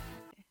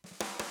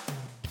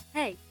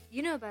 Hey,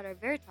 you know about our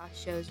Veritas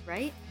shows,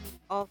 right?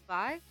 All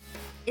 5?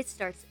 It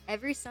starts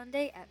every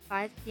Sunday at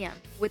 5 p.m.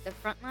 with The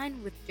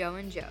Frontline with Joe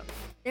and Joe.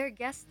 Their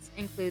guests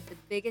include the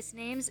biggest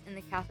names in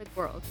the Catholic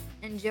world,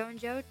 and Joe and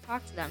Joe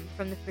talk to them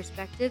from the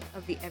perspective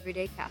of the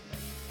everyday Catholic.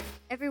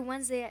 Every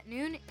Wednesday at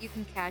noon, you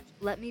can catch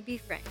Let Me Be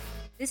Frank.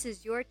 This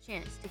is your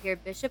chance to hear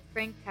Bishop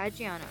Frank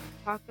Caggiano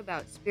talk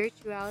about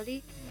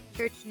spirituality,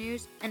 church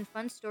news, and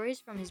fun stories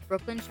from his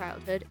Brooklyn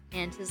childhood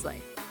and his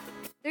life.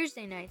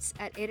 Thursday nights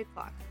at 8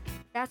 o'clock.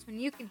 That's when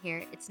you can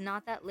hear It's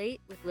Not That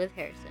Late with Liv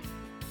Harrison.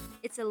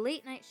 It's a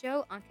late-night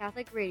show on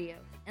Catholic radio,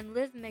 and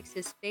Liv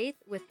mixes faith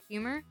with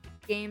humor,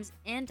 games,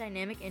 and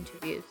dynamic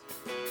interviews.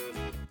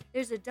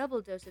 There's a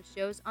double dose of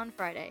shows on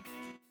Friday.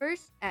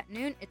 First, at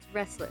noon, it's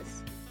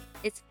Restless.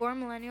 It's 4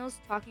 millennials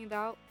talking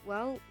about,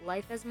 well,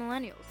 life as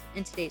millennials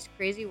in today's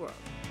crazy world.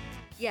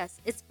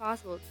 Yes, it's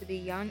possible to be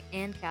young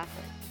and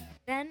Catholic.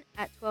 Then,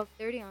 at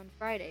 12:30 on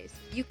Fridays,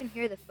 you can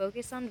hear The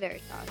Focus on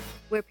Veritas,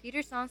 where Peter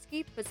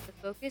Sonsky puts the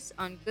focus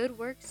on good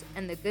works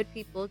and the good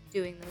people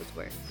doing those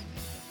works.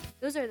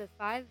 Those are the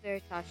 5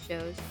 Veritas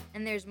shows,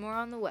 and there's more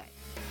on the way.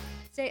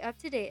 Stay up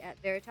to date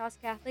at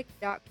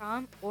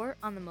veritascatholic.com or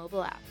on the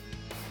mobile app.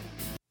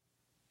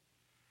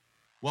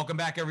 Welcome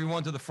back,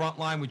 everyone, to the front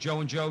line with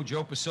Joe and Joe,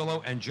 Joe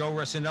Pasillo and Joe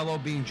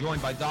Resinello, being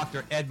joined by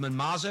Dr. Edmund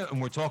Mazza, and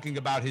we're talking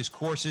about his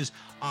courses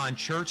on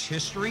church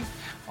history.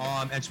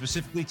 And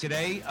specifically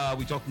today,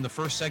 we talked in the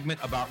first segment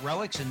about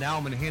relics, and now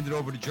I'm going to hand it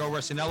over to Joe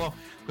Resinello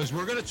because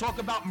we're going to talk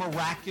about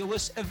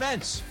miraculous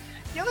events.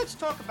 Yeah, let's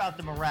talk about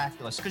the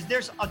miraculous, because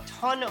there's a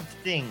ton of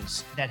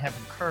things that have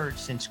occurred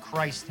since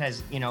Christ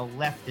has,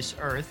 left this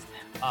earth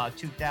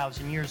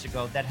 2,000 years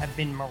ago that have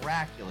been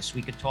miraculous.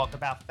 We could talk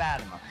about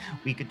Fatima.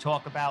 We could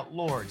talk about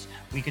Lourdes.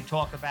 We could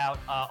talk about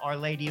Our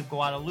Lady of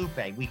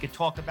Guadalupe. We could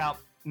talk about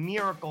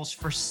miracles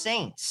for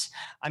saints.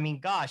 I mean,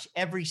 gosh,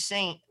 every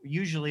saint,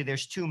 usually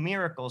there's 2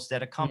 miracles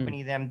that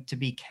accompany them to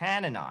be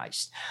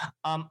canonized.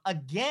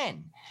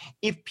 Again,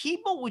 if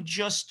people would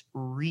just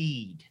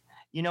read,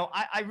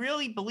 I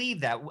really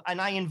believe that,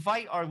 and I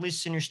invite our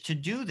listeners to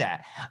do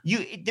that.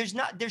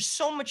 There's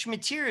so much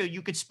material.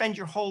 You could spend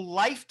your whole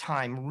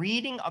lifetime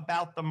reading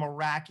about the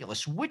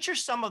miraculous. Which are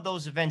some of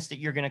those events that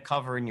you're going to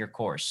cover in your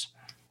course?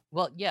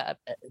 Well, yeah,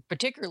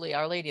 particularly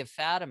Our Lady of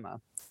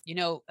Fatima.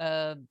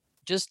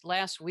 Just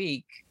last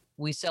week,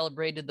 we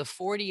celebrated the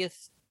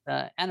 40th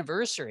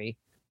anniversary,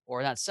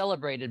 or not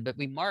celebrated, but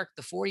we marked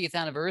the 40th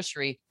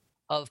anniversary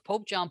of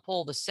Pope John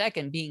Paul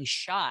II being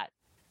shot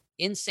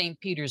in St.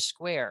 Peter's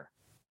Square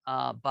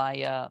by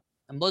a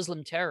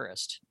Muslim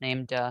terrorist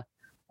named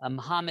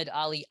Muhammad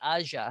Ali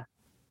Aja.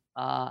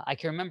 I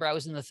can remember I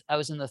was in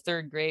the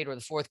 3rd grade or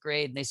the 4th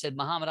grade, and they said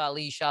Muhammad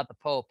Ali shot the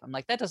Pope. I'm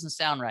like, that doesn't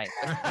sound right.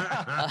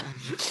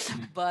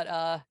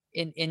 But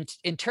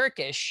in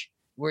Turkish,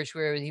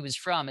 where he was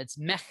from, it's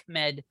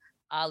Mehmed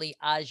Ali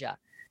Aja,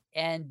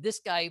 and this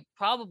guy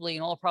probably,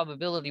 in all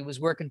probability, was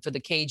working for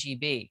the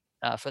KGB,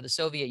 for the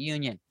Soviet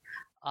Union.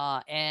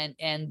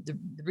 And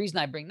the reason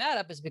I bring that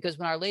up is because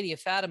when Our Lady of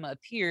Fatima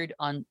appeared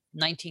on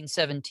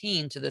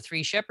 1917 to the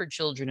 3 shepherd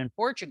children in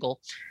Portugal,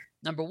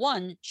 number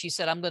one, she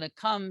said, I'm going to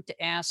come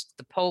to ask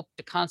the Pope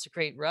to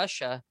consecrate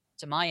Russia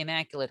to my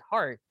Immaculate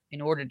Heart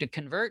in order to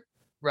convert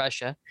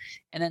Russia.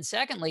 And then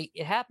secondly,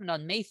 it happened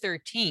on May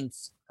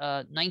 13th,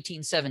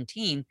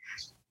 1917.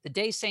 The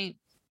day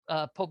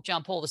Pope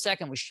John Paul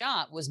II was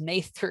shot was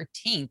May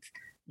 13th,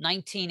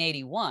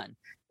 1981.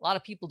 A lot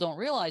of people don't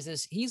realize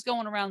this. He's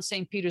going around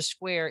St. Peter's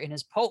Square in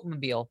his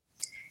Pope-mobile.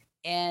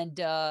 And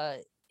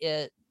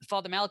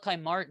Father Malachi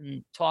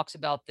Martin talks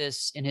about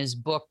this in his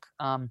book,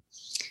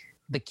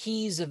 The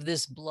Keys of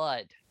This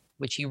Blood,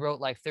 which he wrote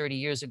like 30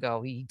 years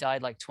ago. He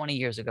died like 20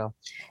 years ago.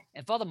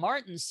 And Father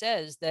Martin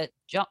says that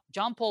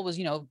John Paul was,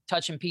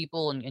 touching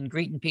people and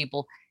greeting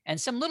people.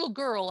 And some little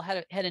girl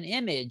had an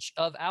image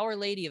of Our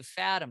Lady of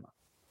Fatima.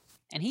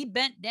 And he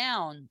bent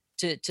down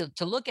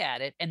to look at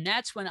it, and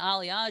that's when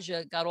Ali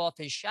Aja got off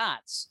his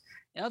shots.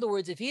 In other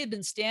words, if he had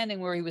been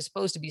standing where he was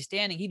supposed to be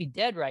standing, he'd be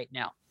dead right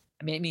now.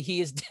 I mean, he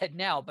is dead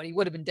now, but he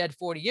would have been dead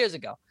 40 years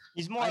ago.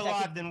 He's more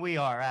alive than we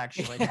are,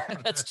 actually.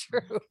 That's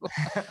true.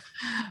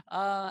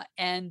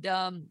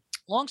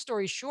 Long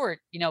story short,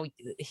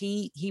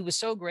 he was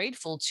so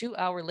grateful to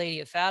Our Lady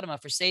of Fatima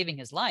for saving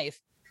his life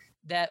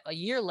that a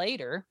year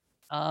later,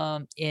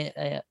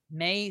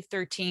 May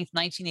 13th,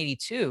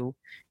 1982,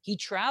 he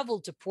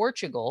traveled to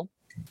Portugal,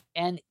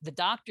 and the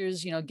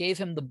doctors, gave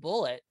him the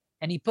bullet,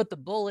 and he put the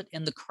bullet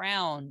in the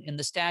crown in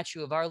the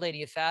statue of Our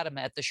Lady of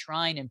Fatima at the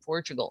shrine in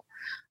Portugal.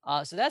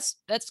 So that's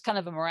kind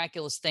of a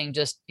miraculous thing,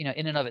 just,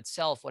 in and of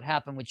itself, what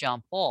happened with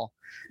John Paul.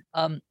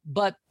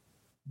 But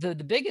the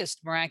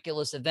biggest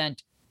miraculous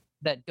event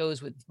that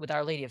goes with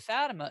Our Lady of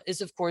Fatima is,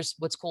 of course,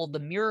 what's called the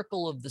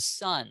miracle of the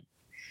sun.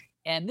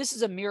 And this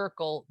is a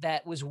miracle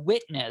that was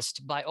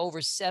witnessed by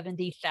over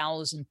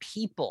 70,000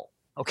 people.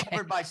 Okay.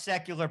 Covered by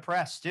secular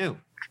press too.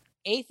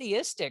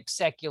 Atheistic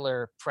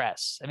secular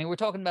press. I mean, we're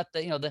talking about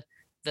the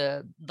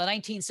the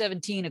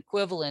 1917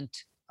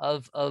 equivalent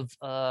of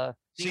the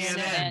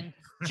CNN.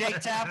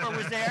 Jake Tapper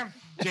was there.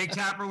 Jake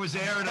Tapper was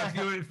there, and a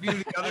few of the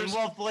And others.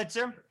 Wolf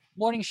Blitzer.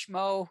 Morning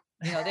Schmo.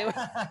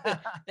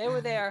 They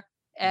were there,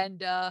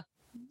 and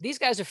these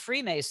guys are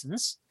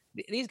Freemasons.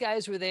 These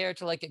guys were there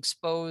to like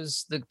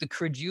expose the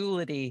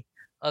credulity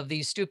of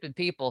these stupid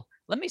people.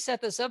 Let me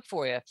set this up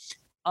for you.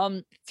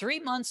 3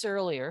 months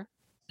earlier,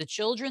 the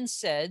children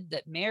said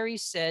that Mary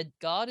said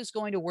God is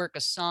going to work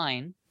a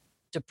sign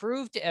to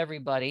prove to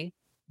everybody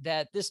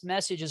that this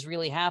message is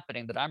really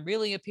happening, that I'm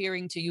really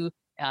appearing to you,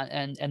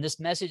 and this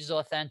message is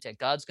authentic.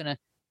 God's going to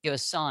give a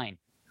sign.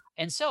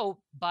 And so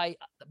by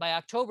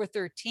October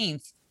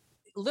 13th,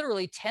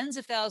 literally tens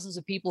of thousands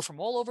of people from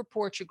all over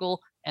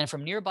Portugal and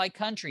from nearby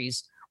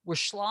countries were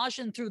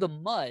sloshing through the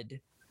mud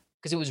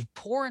because it was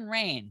pouring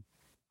rain.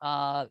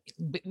 But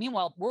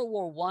meanwhile, World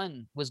War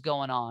I was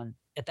going on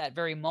at that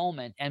very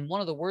moment. And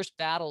one of the worst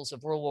battles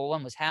of World War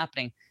I was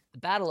happening, the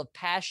Battle of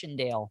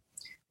Passchendaele,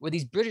 where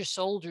these British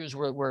soldiers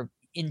were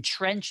in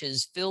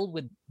trenches filled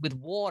with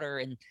water,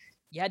 and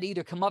you had to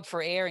either come up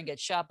for air and get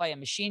shot by a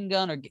machine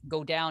gun or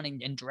go down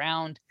and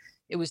drowned.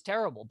 It was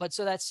terrible. But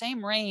so that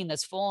same rain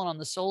that's fallen on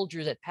the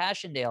soldiers at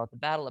Passchendaele, at the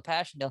Battle of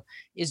Passchendaele,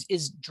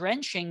 is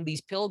drenching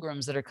these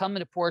pilgrims that are coming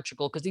to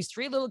Portugal, because these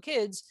 3 little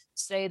kids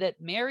say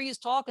that Mary is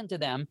talking to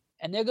them,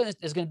 and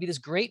there's going to be this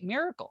great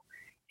miracle.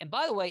 And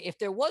by the way, if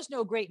there was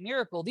no great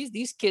miracle,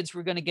 these kids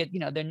were going to get,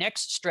 their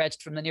necks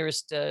stretched from the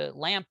nearest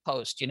lamp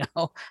post.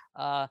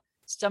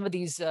 Some of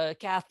these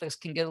Catholics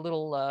can get a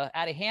little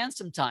out of hand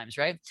sometimes,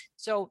 right?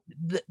 So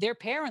their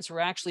parents were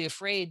actually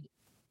afraid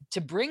to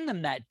bring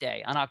them that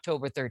day on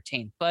October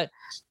 13th. But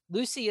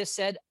Lucia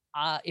said,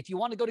 if you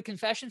want to go to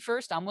confession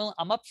first, I'm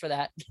up for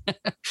that.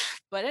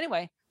 But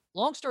anyway,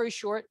 long story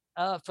short,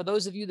 for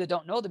those of you that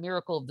don't know the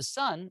miracle of the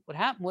sun, what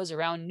happened was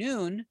around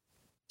noon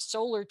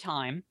solar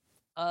time,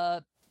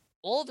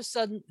 all of a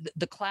sudden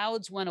the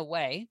clouds went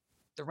away,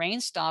 the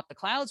rain stopped, the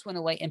clouds went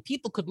away, and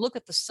people could look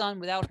at the sun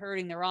without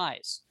hurting their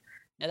eyes.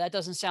 Now that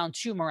doesn't sound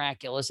too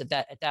miraculous at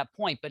that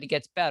point, but it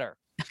gets better.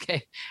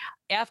 Okay.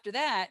 After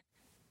that,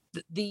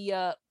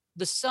 the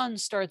sun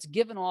starts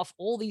giving off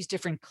all these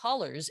different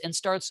colors and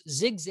starts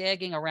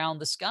zigzagging around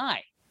the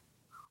sky.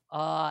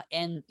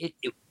 And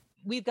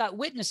we've got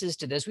witnesses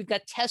to this. We've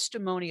got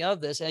testimony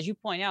of this. As you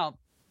point out,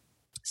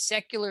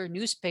 secular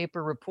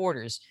newspaper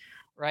reporters,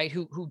 right,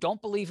 who don't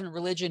believe in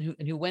religion,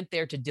 who went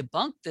there to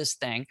debunk this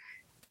thing,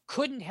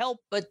 couldn't help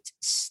but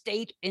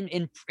state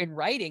in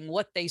writing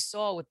what they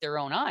saw with their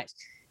own eyes.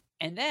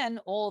 And then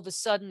all of a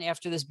sudden,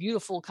 after this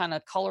beautiful kind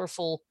of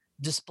colorful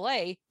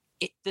display,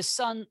 the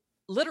sun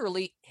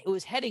literally, it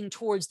was heading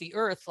towards the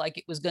earth like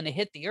it was going to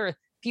hit the earth.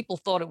 People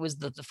thought it was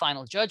the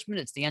final judgment.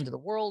 It's the end of the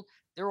world.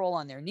 They're all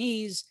on their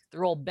knees.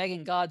 They're all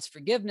begging God's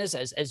forgiveness,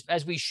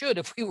 as we should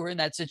if we were in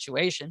that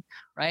situation,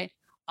 right?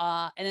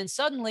 And then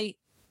suddenly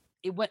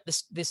it went.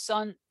 The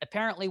sun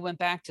apparently went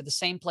back to the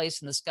same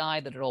place in the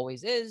sky that it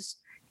always is.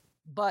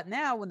 But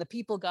now, when the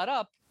people got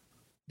up,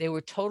 they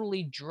were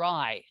totally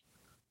dry.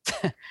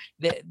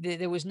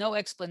 There was no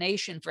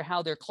explanation for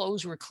how their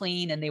clothes were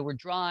clean and they were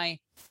dry.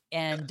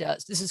 And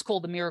this is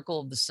called the miracle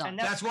of the sun. And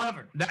that's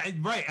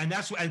right. And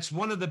it's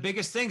one of the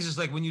biggest things is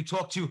like when you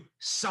talk to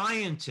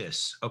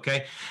scientists,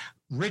 okay?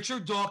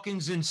 Richard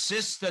Dawkins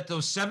insists that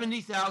those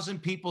 70,000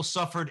 people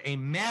suffered a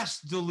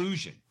mass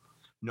delusion.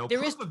 No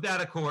proof of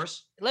that, of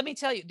course. Let me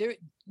tell you,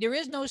 there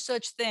is no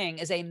such thing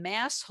as a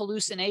mass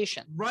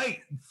hallucination.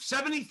 Right.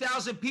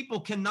 70,000 people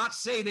cannot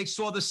say they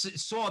saw the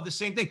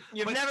same thing.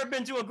 You've never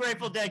been to a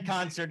Grateful Dead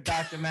concert,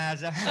 Dr.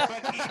 Mazza.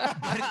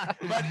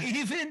 but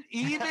even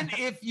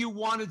if you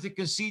wanted to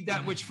concede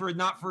that, which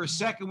not for a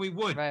second we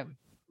would. Right.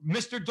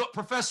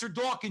 Professor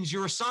Dawkins,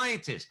 you're a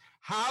scientist.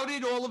 How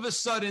did all of a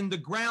sudden the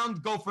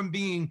ground go from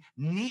being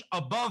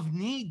above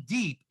knee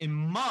deep in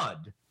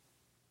mud,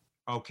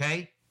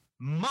 okay?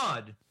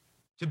 Mud,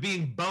 to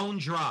being bone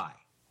dry?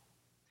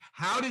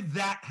 How did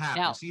that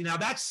happen? Now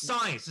that's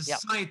science. This is a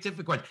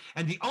scientific question.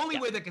 And the only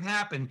way that can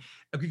happen,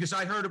 because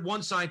I heard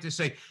one scientist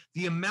say,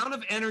 the amount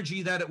of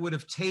energy that it would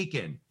have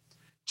taken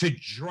to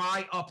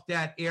dry up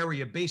that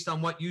area based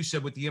on what you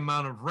said with the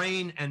amount of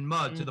rain and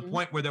mud to the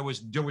point where there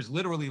was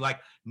literally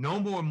like no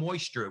more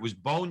moisture, it was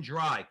bone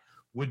dry,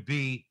 would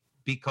be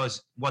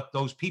because what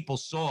those people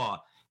saw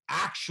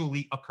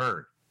actually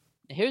occurred.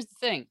 Here's the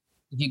thing.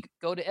 If you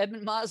go to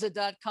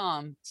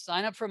edmundmazza.com,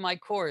 sign up for my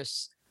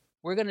course,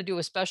 we're going to do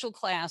a special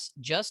class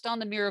just on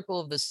the miracle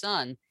of the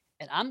sun.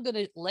 And I'm going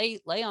to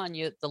lay on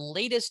you the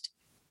latest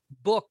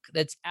book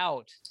that's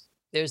out.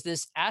 There's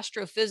this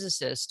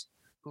astrophysicist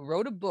who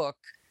wrote a book.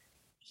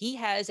 He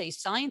has a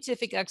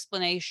scientific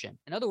explanation.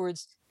 In other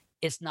words,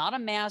 it's not a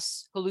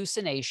mass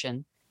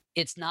hallucination.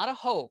 It's not a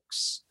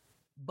hoax,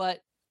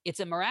 but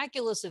it's a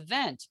miraculous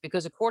event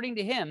because according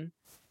to him,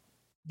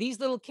 these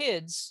little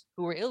kids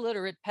who were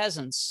illiterate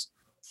peasants,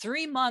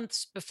 3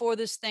 months before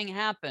this thing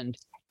happened,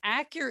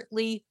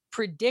 accurately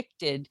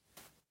predicted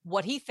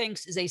what he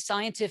thinks is a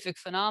scientific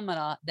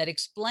phenomena that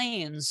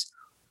explains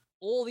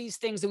all these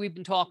things that we've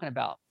been talking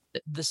about.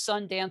 the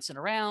sun dancing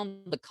around,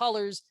 the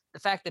colors, the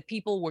fact that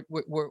people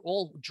were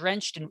all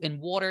drenched in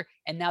water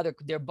and now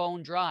they're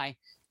bone dry.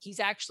 He's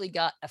actually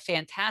got a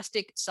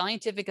fantastic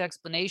scientific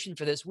explanation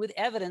for this with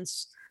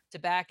evidence to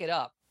back it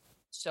up.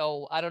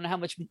 So I don't know how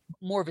much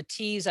more of a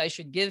tease I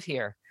should give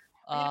here.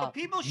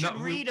 People should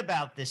read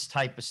about this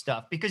type of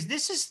stuff because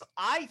this is,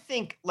 I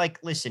think, like,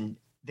 listen,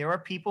 there are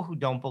people who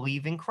don't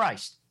believe in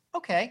Christ.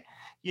 Okay.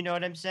 You know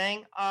what I'm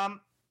saying?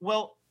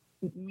 Well,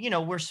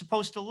 we're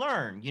supposed to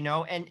learn,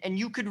 and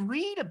you could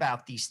read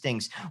about these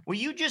things. What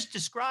you just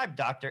described,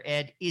 Dr.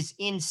 Ed, is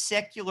in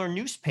secular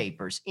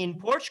newspapers. In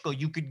Portugal,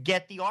 you could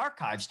get the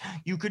archives.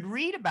 You could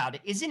read about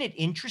it. Isn't it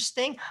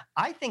interesting?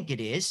 I think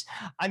it is.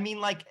 I mean,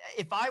 like,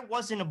 if I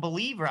wasn't a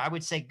believer, I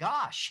would say,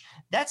 gosh,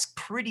 that's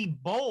pretty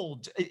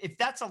bold. If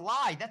that's a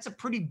lie, that's a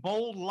pretty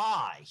bold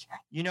lie.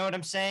 You know what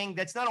I'm saying?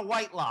 That's not a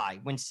white lie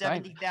when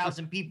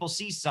 70,000 people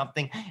see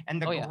something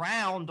and the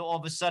ground all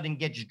of a sudden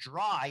gets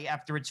dry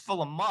after it's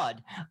full of mud.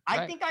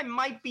 I think I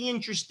might be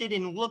interested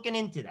in looking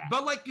into that.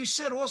 But like you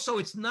said, also,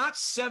 it's not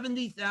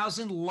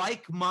 70,000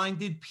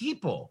 like-minded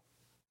people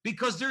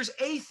because there's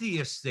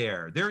atheists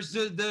there. There's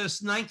the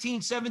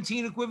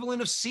 1917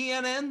 equivalent of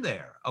CNN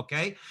there,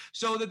 okay?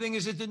 So the thing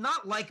is, they're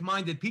not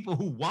like-minded people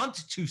who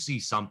want to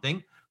see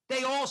something.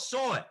 They all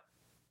saw it.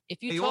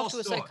 If you talk to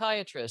a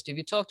psychiatrist, if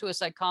you talk to a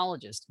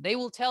psychologist, they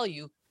will tell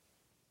you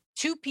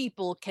two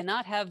people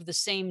cannot have the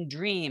same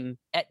dream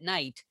at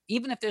night,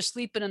 even if they're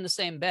sleeping in the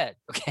same bed.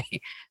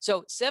 Okay.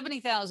 So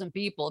 70,000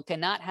 people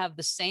cannot have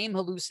the same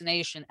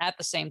hallucination at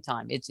the same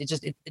time. It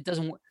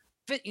doesn't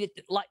fit.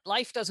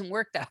 Life doesn't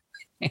work that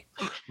way.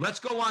 Let's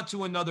go on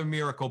to another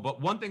miracle. But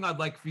one thing I'd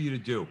like for you to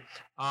do,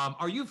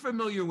 are you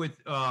familiar with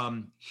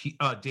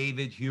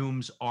David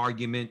Hume's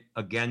argument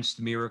against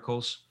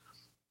miracles?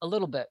 A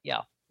little bit.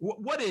 Yeah.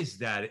 What is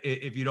that,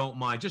 if you don't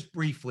mind, just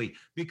briefly?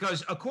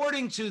 Because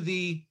according to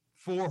the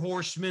Four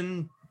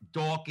Horsemen,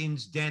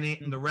 Dawkins, Dennett,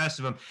 and the rest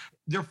of them,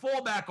 their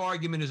fallback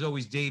argument is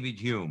always David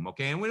Hume,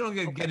 okay? And we don't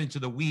get into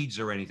the weeds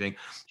or anything,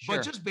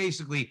 but just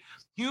basically,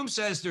 Hume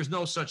says there's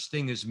no such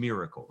thing as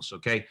miracles,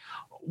 okay?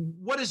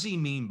 What does he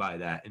mean by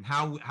that, and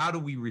how do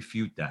we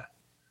refute that?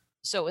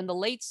 So in the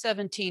late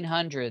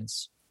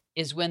 1700s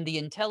is when the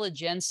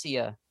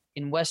intelligentsia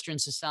in Western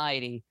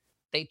society,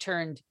 they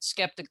turned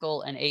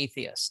skeptical and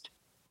atheist.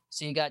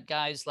 So you got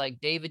guys like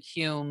David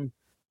Hume,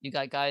 you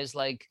got guys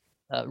like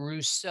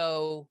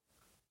Rousseau,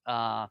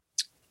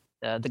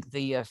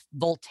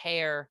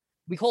 Voltaire.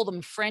 We call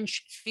them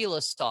French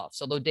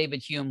philosophes, although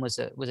David Hume was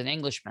an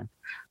Englishman.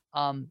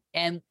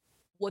 And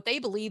what they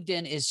believed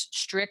in is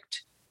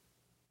strict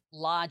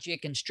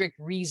logic and strict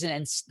reason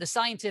and the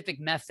scientific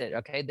method.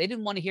 Okay, they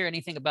didn't want to hear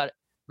anything about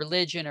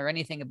religion or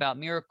anything about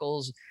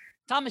miracles.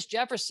 Thomas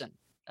Jefferson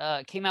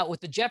came out with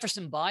the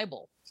Jefferson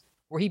Bible,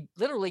 where he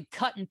literally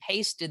cut and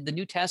pasted the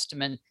New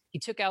Testament. He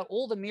took out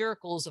all the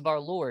miracles of our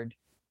Lord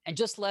and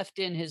just left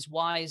in his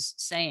wise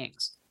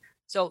sayings.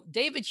 So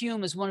David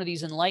Hume is one of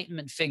these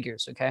Enlightenment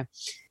figures, okay?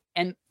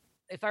 And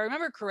if I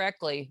remember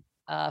correctly,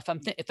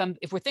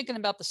 if we're thinking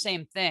about the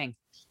same thing,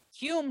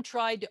 Hume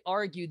tried to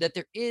argue that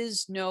there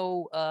is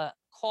no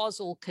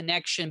causal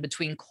connection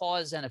between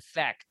cause and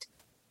effect.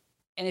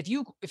 And if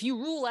you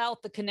rule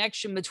out the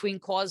connection between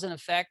cause and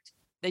effect,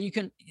 then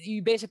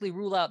you basically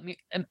rule out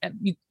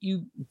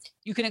you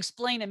can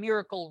explain a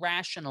miracle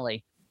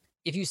rationally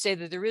if you say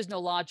that there is no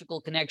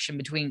logical connection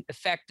between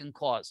effect and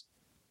cause.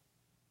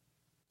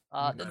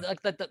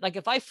 Like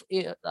if I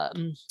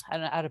don't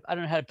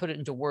know how to put it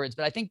into words,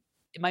 but I think,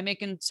 am I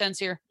making sense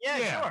here?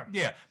 Yeah, sure.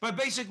 Yeah. But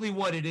basically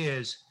what it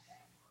is,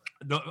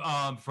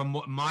 from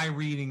my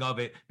reading of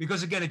it,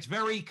 because again, it's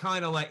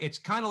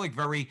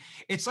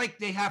like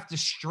they have to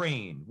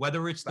strain,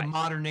 whether it's the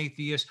modern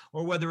atheist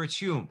or whether it's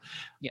Hume.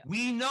 Yeah.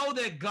 We know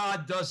that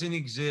God doesn't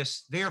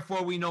exist,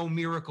 therefore we know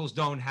miracles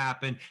don't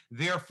happen,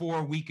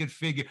 therefore we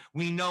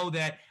know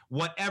that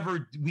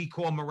whatever we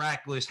call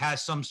miraculous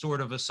has some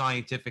sort of a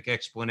scientific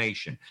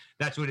explanation.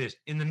 That's what it is.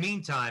 In the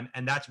meantime,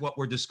 and that's what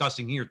we're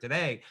discussing here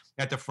today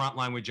at the front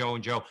line with Joe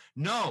and Joe.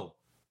 No,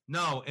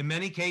 in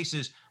many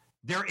cases,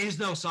 there is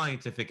no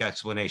scientific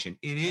explanation.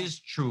 It is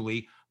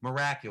truly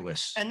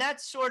miraculous. And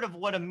that's sort of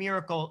what a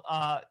miracle,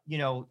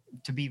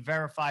 to be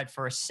verified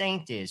for a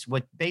saint is.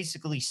 What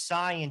basically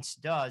science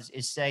does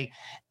is say,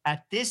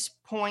 at this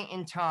point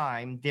in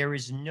time, there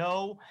is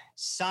no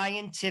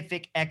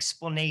scientific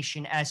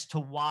explanation as to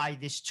why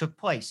this took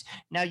place.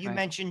 Now, you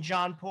mentioned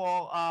John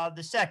Paul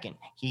II.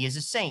 He is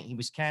a saint. He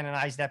was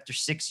canonized after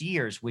 6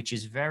 years, which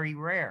is very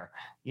rare.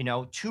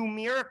 2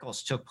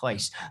 miracles took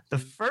place. The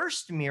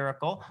first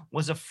miracle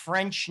was a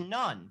French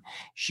nun.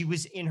 She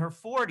was in her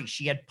 40s.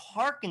 She had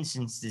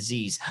Parkinson's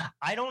disease.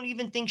 I don't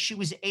even think she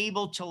was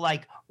able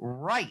to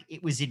write.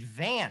 It was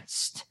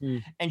advanced.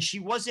 And she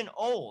wasn't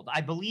old.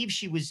 I believe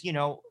she was,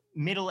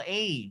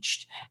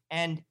 middle-aged.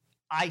 And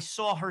I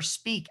saw her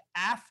speak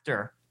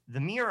after the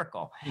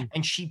miracle. Mm.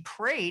 And she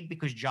prayed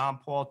because John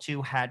Paul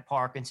II had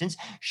Parkinson's.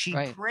 She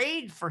Right.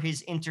 prayed for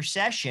his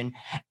intercession,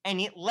 and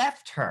it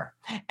left her.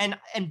 And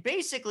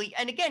basically,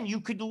 and again,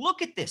 you could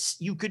look at this.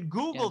 You could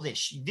Google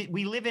this.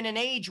 We live in an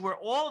age where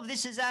all of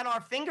this is at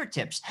our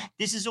fingertips.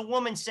 This is a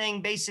woman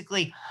saying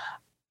basically,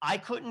 I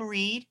couldn't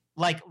read,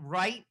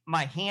 write,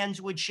 my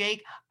hands would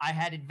shake. I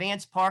had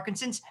advanced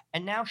Parkinson's,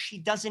 and now she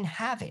doesn't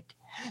have it.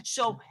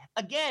 So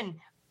again,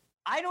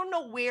 I don't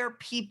know where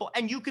people,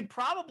 and you could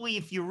probably,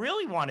 if you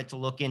really wanted to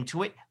look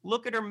into it,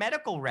 look at her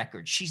medical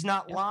records. She's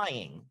not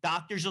lying.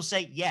 Doctors will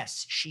say,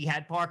 yes, she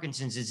had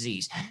Parkinson's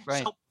disease.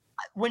 Right. So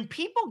when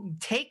people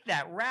take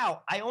that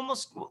route, I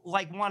almost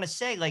want to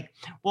say,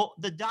 well,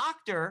 the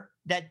doctor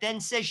that then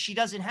says she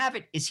doesn't have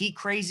it, is he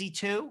crazy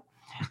too?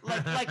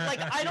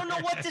 I don't know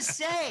what to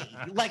say,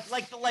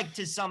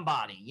 to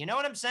somebody. You know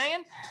what I'm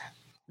saying?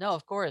 No,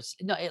 of course.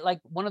 No,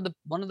 one of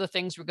the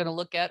things we're going to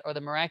look at are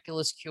the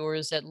miraculous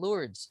cures at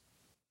Lourdes,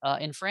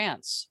 in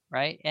France,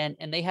 right? And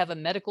they have a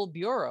medical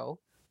bureau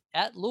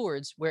at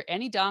Lourdes where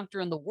any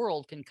doctor in the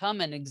world can come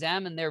and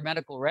examine their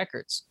medical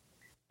records,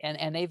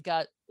 and they've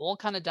got all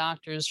kind of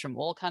doctors from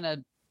all kind of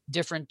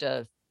different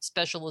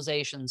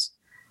specializations,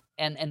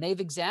 and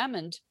they've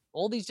examined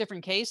all these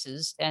different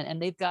cases,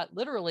 and they've got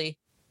literally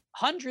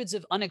hundreds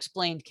of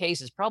unexplained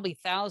cases, probably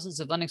thousands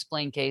of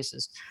unexplained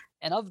cases.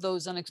 And of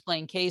those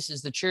unexplained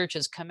cases, the church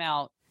has come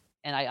out,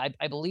 and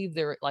I believe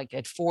they're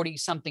at 40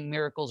 something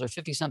miracles or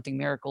 50 something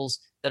miracles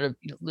that are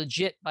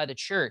legit by the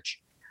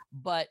church.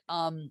 But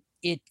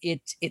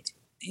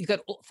you've got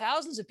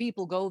thousands of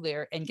people go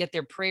there and get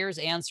their prayers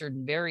answered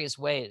in various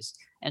ways.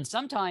 And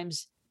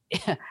sometimes,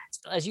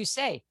 as you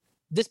say,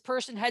 this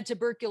person had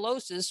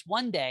tuberculosis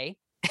one day,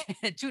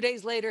 and 2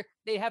 days later,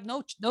 they have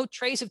no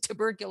trace of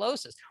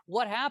tuberculosis.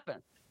 What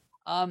happened?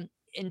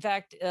 In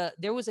fact,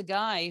 there was a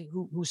guy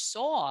who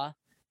saw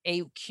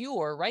a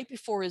cure right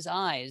before his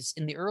eyes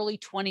in the early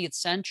 20th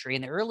century,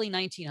 in the early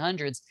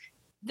 1900s.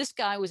 This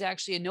guy was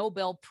actually a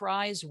Nobel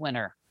Prize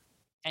winner,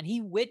 and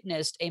he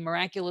witnessed a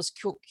miraculous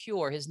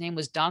cure. His name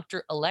was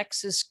Dr.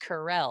 Alexis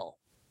Carrel.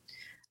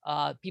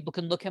 People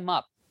can look him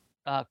up,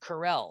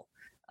 Carrel.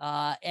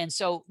 And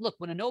so, look,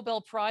 when a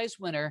Nobel Prize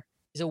winner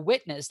is a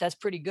witness, that's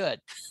pretty good.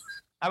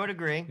 I would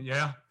agree.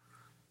 Yeah.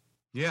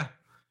 Yeah.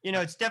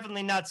 It's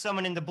definitely not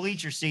someone in the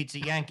bleacher seats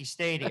at Yankee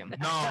Stadium.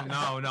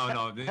 No.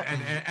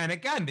 And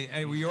again,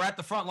 you're at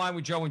the front line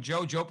with Joe and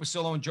Joe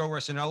Pasillo and Joe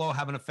Resinello,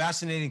 having a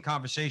fascinating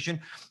conversation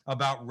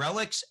about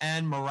relics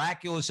and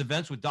miraculous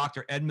events with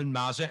Dr. Edmund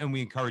Mazza. And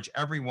we encourage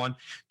everyone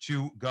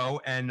to go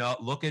and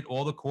look at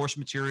all the course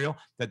material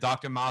that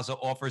Dr. Mazza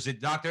offers.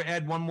 Dr.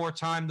 Ed, one more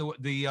time,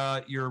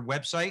 your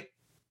website?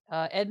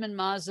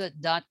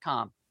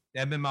 EdmundMazza.com.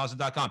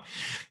 EdmundMazza.com.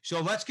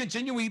 So let's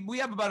continue. We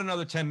have about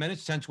another 10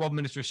 minutes, 10, 12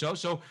 minutes or so.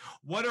 So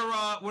what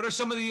are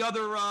some of the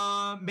other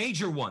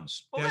major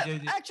ones? Well,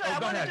 actually, I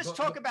want to just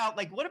talk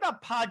about, what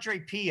about Padre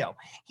Pio?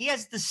 He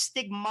has the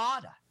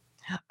stigmata.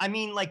 I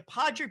mean,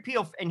 Padre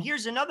Pio, and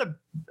here's another,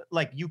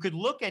 you could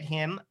look at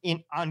him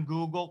on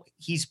Google.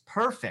 He's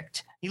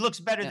perfect. He looks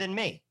better than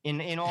me,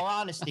 in all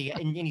honesty,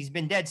 and he's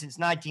been dead since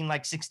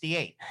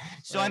 1968.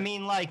 So, right. I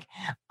mean,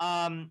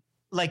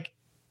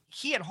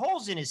 he had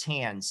holes in his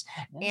hands,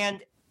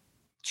 and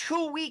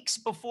 2 weeks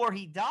before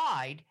he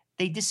died,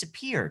 they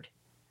disappeared.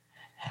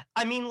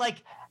 I mean,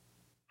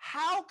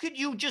 how could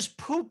you just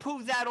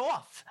poo-poo that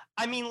off?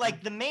 I mean,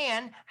 the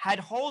man had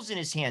holes in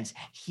his hands.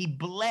 He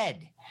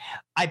bled,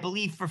 I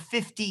believe, for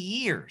 50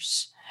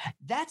 years.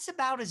 That's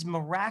about as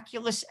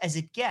miraculous as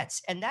it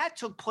gets. And that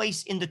took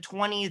place in the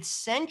 20th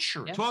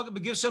century.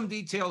 Give some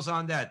details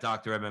on that,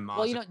 Dr. Edmund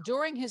Mazza. Well,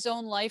 during his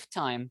own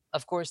lifetime,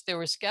 of course, there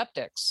were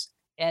skeptics.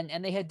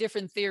 And they had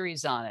different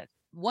theories on it.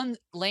 One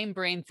lame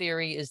brain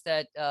theory is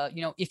that,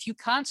 if you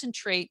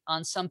concentrate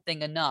on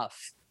something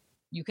enough,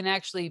 you can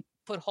actually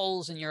put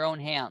holes in your own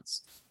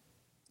hands.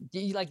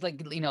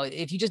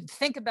 If you just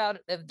think about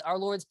our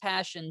Lord's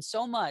Passion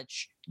so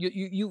much,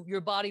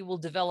 your body will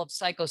develop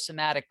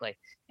psychosomatically.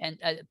 And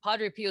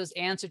Padre Pio's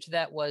answer to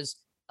that was,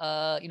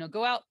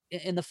 go out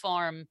in the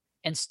farm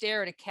and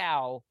stare at a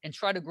cow and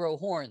try to grow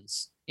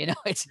horns.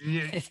 It's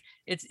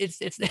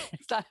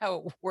not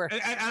how it works.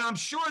 And I'm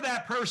sure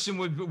that person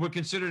would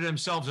consider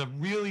themselves a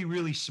really,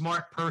 really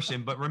smart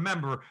person. But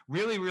remember,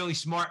 really, really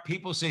smart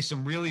people say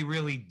some really,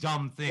 really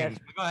dumb things.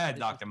 Go ahead,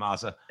 Dr.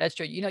 Mazza. That's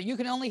true. You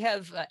can only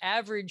have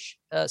average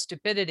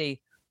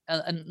stupidity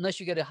unless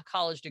you get a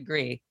college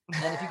degree.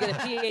 And if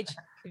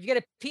you get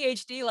a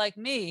PhD like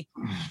me,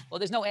 well,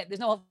 there's no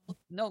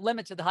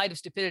limit to the height of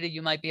stupidity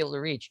you might be able to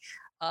reach.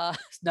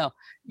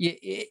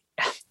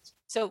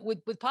 So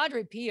with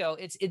Padre Pio,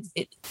 it's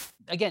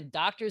again,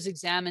 doctors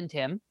examined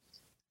him.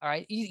 All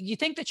right. You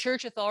think the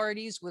church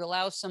authorities would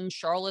allow some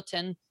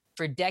charlatan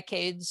for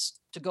decades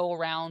to go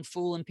around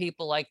fooling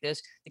people like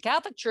this? The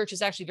Catholic Church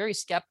is actually very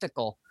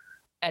skeptical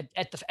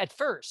at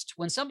first.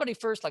 When somebody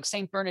first, like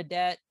Saint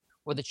Bernadette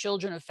or the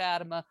Children of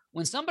Fatima,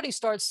 when somebody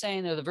starts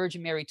saying, the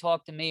Virgin Mary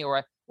talked to me, or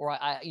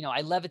I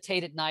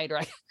levitate at night, or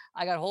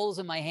I got holes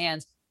in my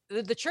hands,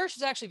 the church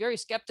is actually very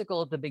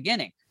skeptical at the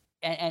beginning.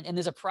 and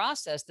there's a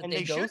process that And they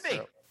they go should be.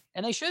 through,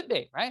 and they should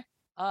be, right?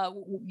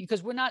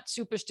 Because we're not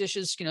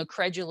superstitious,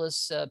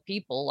 credulous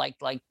people like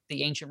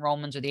the ancient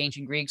Romans or the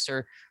ancient Greeks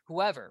or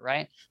whoever,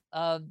 right?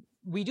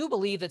 We do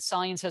believe that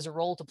science has a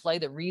role to play,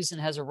 that reason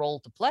has a role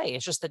to play.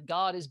 It's just that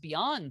God is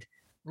beyond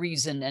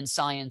reason and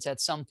science at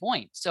some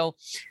point. So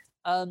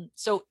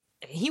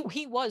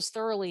he was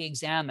thoroughly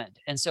examined,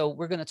 and so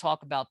we're going to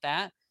talk about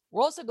that.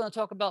 We're also going to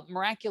talk about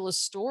miraculous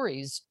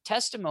stories,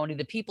 testimony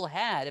that people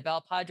had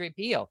about Padre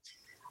Pio.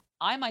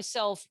 I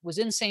myself was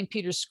in St.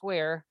 Peter's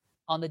Square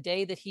on the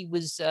day that he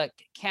was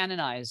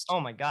canonized. Oh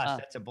my gosh,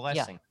 that's a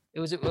blessing. It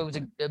was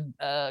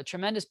a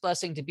tremendous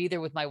blessing to be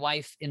there with my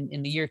wife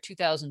in the year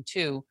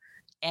 2002,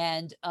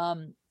 and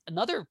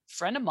another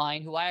friend of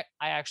mine who I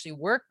actually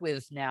work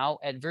with now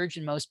at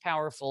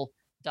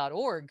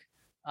virginmostpowerful.org,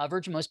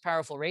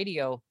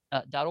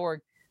 virginmostpowerfulradio.org.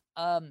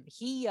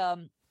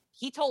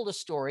 He told a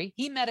story.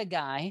 He met a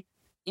guy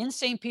in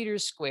St.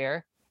 Peter's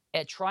Square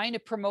at trying to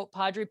promote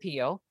Padre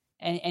Pio.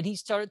 And he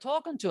started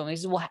talking to him. He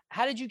said, well,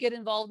 how did you get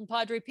involved in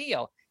Padre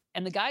Pio?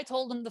 And the guy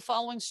told him the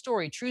following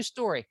story, true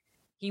story.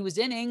 He was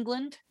in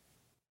England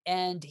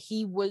and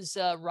he was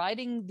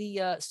riding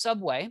the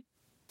subway.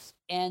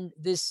 And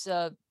this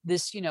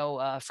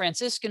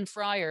Franciscan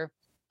friar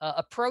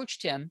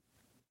approached him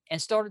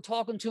and started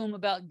talking to him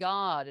about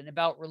God and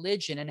about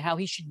religion and how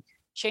he should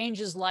change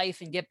his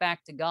life and get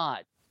back to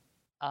God.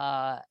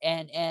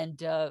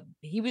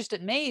 He was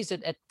amazed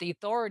at the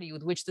authority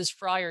with which this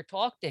friar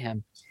talked to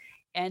him.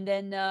 And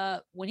then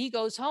when he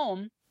goes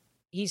home,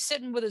 he's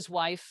sitting with his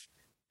wife,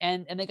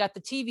 and they got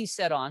the TV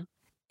set on,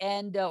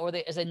 and or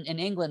they, as in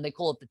England they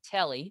call it the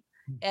telly.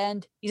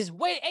 And he says,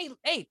 "Wait,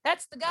 hey,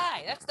 that's the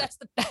guy.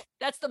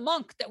 That's the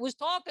monk that was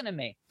talking to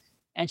me."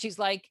 And she's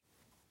like,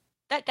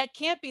 "That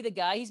can't be the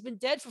guy. He's been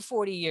dead for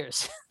 40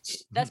 years.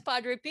 That's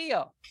Padre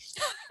Pio."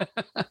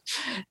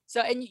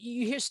 So, and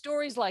you hear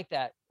stories like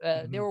that.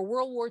 There were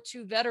World War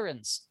II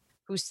veterans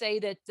who say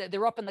that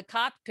they're up in the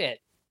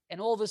cockpit, and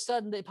all of a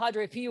sudden, the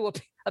Padre Pio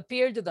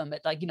appeared to them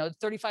at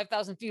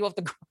 35,000 feet off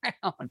the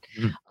ground,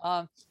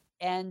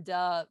 and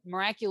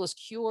miraculous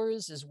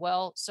cures as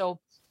well.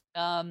 So,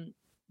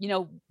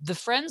 the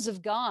friends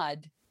of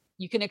God,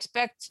 you can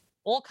expect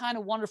all kind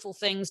of wonderful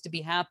things to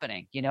be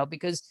happening,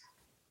 because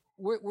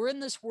we're in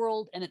this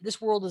world, and this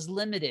world is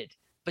limited,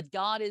 but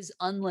God is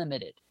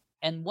unlimited.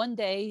 And one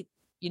day,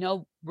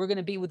 we're going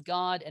to be with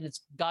God, and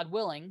it's God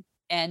willing,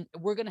 and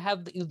we're going to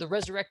have the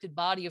resurrected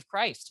body of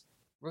Christ.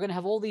 We're going to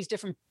have all these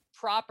different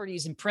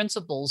properties and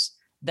principles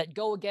that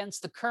go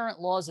against the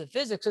current laws of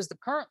physics, because the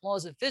current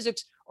laws of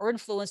physics are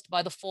influenced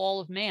by the fall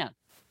of man,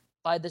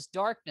 by this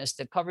darkness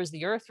that covers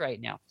the earth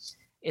right now.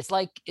 It's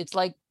like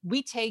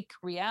we take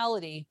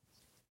reality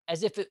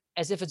as if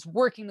it's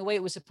working the way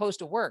it was supposed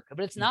to work, but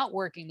it's not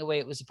working the way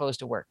it was supposed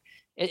to work.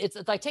 It's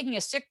like taking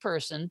a sick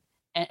person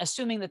and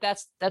assuming that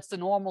that's the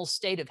normal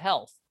state of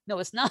health. No,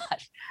 it's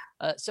not.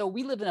 So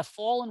we live in a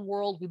fallen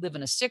world. We live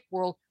in a sick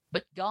world,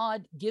 but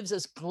God gives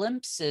us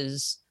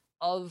glimpses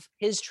of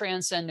his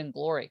transcendent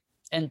glory,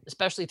 and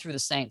especially through the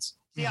saints.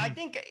 See, I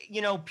think,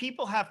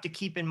 people have to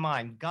keep in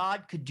mind,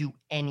 God could do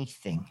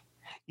anything.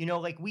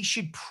 We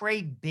should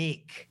pray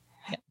big.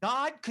 Yeah.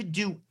 God could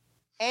do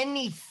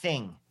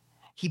anything.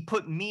 He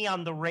put me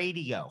on the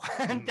radio.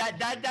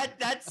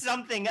 That's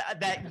something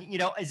that,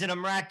 is a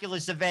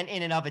miraculous event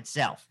in and of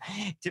itself.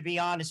 To be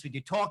honest with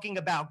you, talking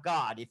about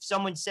God, if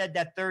someone said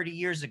that 30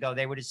 years ago,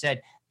 they would have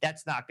said,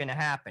 that's not going to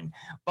happen.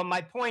 But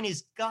my point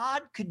is,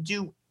 God could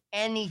do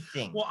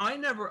anything. Well, I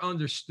never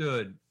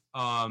understood,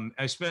 and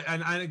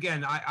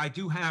again, I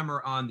do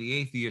hammer on the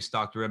atheists,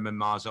 Dr. Edmund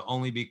Mazza,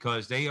 only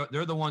because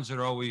they're the ones that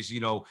are always,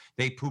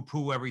 they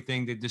poo-poo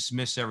everything, they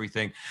dismiss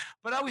everything.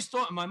 But I always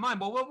thought in my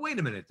mind, well, wait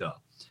a minute, though.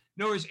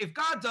 In other words, if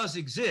God does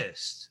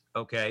exist,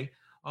 okay,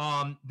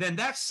 then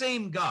that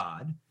same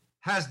God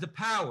has the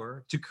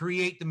power to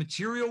create the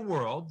material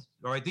world,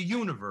 all right, the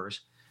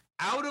universe,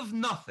 out of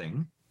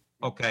nothing,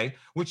 okay,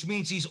 which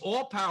means he's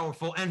all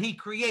powerful, and he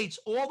creates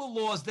all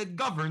the laws that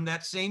govern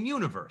that same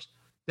universe,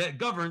 that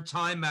govern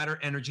time, matter,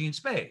 energy, and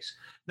space.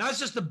 Now, it's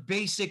just the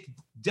basic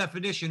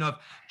definition of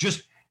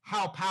just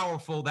how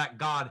powerful that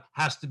God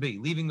has to be,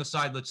 leaving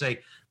aside, let's say,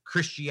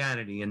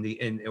 Christianity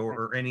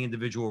or any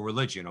individual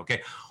religion,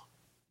 okay?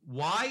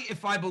 Why,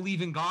 if I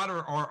believe in God,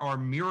 are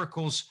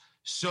miracles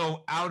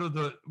so out of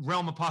the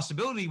realm of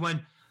possibility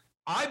when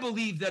I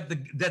believe that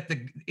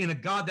in a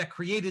God that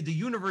created the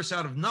universe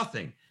out of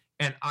nothing,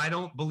 and I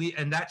don't believe,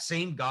 and that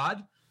same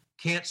God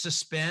can't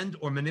suspend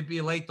or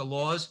manipulate the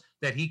laws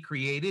that he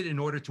created in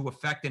order to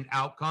affect an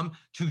outcome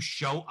to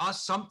show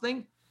us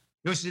something?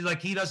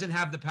 Like he doesn't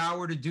have the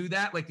power to do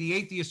that. Like the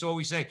atheists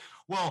always say,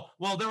 well,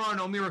 there are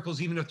no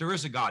miracles even if there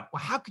is a God.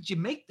 Well, how could you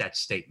make that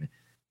statement?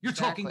 You're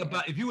talking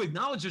about, if you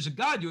acknowledge there's a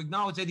God, you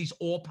acknowledge that he's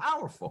all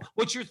powerful.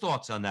 What's your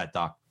thoughts on that,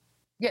 Doc?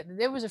 Yeah,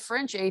 there was a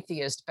French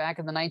atheist back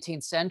in the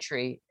 19th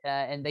century,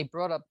 and they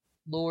brought up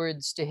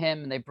Lourdes to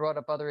him, and they brought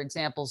up other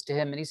examples to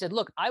him. And he said,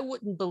 look, I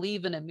wouldn't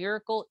believe in a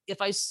miracle.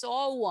 If I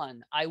saw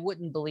one, I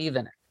wouldn't believe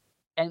in it.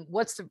 And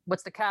what's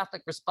the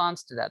Catholic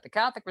response to that? The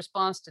Catholic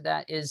response to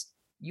that is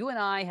You and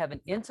I have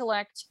an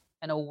intellect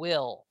and a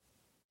will.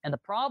 And the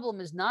problem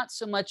is not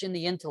so much in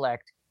the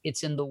intellect,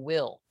 it's in the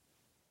will.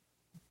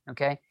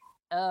 Okay.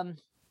 I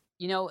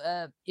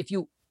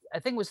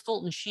think it was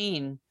Fulton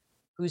Sheen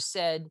who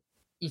said,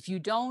 if you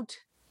don't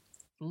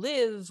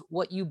live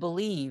what you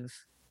believe,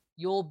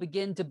 you'll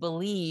begin to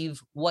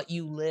believe what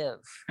you live.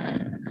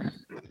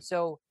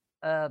 So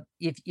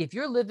if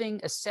you're living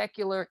a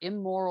secular,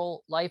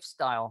 immoral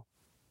lifestyle,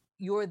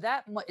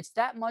 it's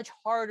that much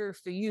harder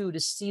for you to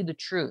see the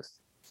truth.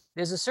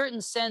 There's a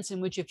certain sense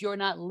in which if you're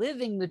not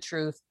living the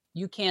truth,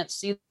 you can't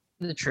see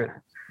the truth.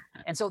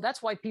 And so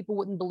that's why people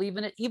wouldn't believe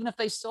in it, even if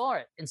they saw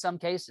it in some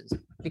cases,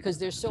 because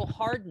they're so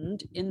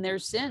hardened in their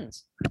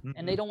sins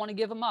and they don't want to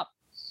give them up.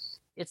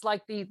 It's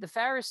like the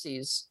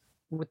Pharisees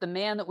with the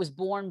man that was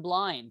born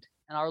blind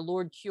and our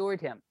Lord cured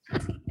him.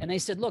 And they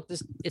said, look,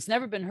 it's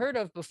never been heard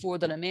of before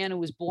that a man who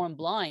was born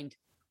blind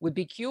would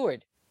be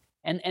cured.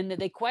 And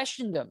they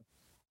questioned him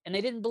and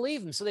they didn't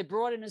believe him. So they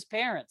brought in his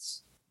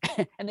parents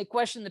and they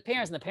questioned the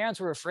parents, and the parents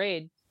were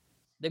afraid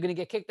they're going to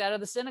get kicked out of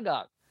the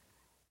synagogue.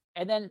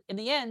 And then in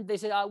the end, they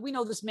said, we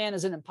know this man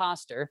is an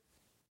imposter.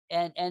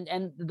 And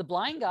the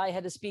blind guy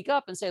had to speak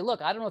up and say,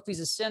 look, I don't know if he's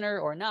a sinner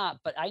or not,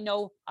 but I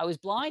know I was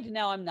blind and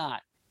now I'm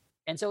not.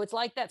 And so it's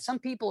like that. Some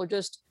people are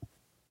just,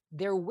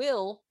 their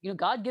will,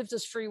 God gives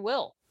us free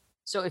will.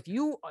 So if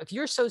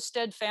you're so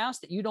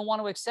steadfast that you don't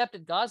want to accept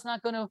it, God's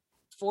not going to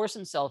force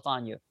himself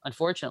on you,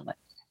 unfortunately.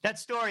 That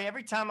story,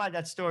 every time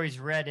that story's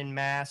read in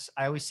Mass,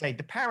 I always say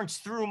the parents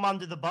threw him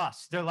under the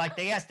bus. They're like,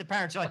 they asked the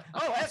parents, they're like,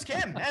 oh, ask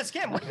him.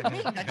 What do you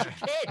mean? That's your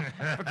kid,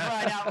 for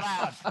crying out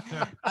loud.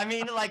 I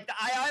mean, like,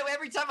 I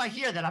every time I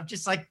hear that, I'm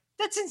just like,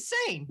 that's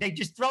insane. They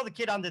just throw the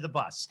kid under the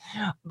bus.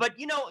 But,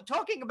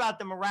 talking about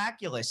the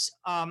miraculous,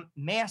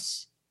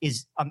 Mass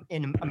is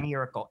a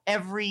miracle.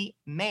 Every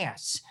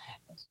Mass,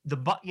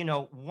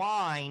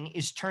 wine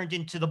is turned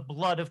into the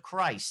blood of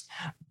Christ.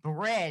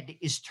 Bread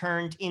is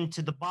turned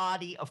into the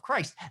body of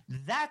Christ.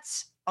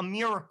 That's a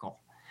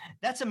miracle.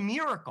 That's a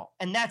miracle.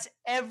 And that's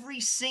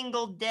every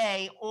single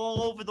day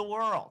all over the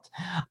world.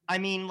 I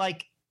mean,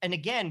 and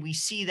again, we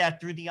see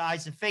that through the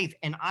eyes of faith.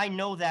 And I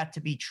know that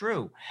to be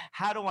true.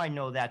 How do I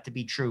know that to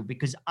be true?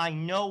 Because I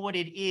know what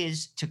it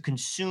is to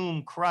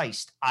consume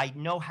Christ. I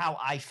know how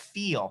I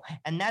feel.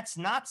 And that's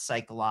not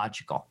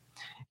psychological.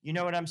 You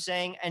know what I'm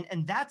saying?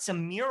 And that's a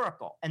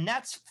miracle. And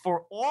that's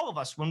for all of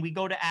us when we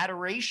go to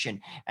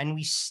adoration and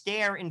we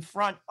stare in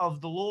front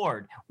of the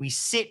Lord. We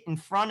sit in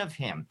front of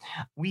him.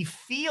 We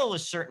feel a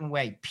certain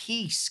way.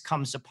 Peace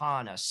comes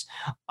upon us.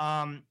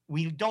 I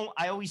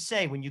always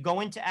say, when you go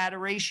into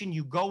adoration,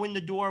 you go in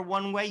the door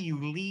one way, you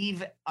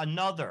leave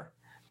another.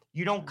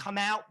 You don't come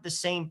out the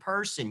same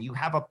person. You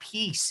have a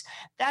peace.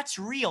 That's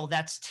real.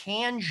 That's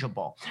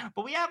tangible.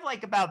 But we have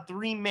about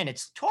 3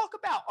 minutes. Talk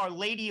about Our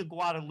Lady of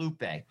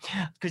Guadalupe,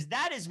 because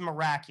that is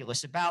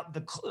miraculous, about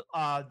the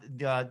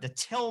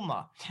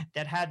tilma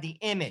that had the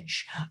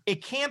image.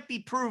 It can't be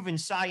proven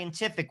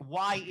scientific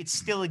why it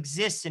still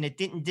exists and it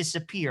didn't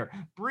disappear.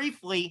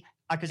 Briefly,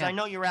 because I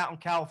know you're out in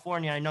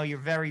California. I know you're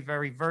very,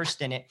 very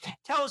versed in it.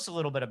 Tell us a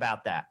little bit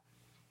about that.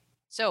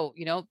 So,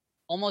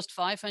 almost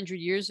 500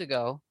 years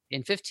ago, in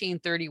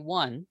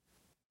 1531,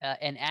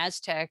 an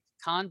Aztec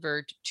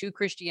convert to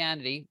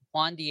Christianity,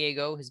 Juan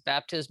Diego, his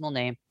baptismal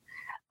name,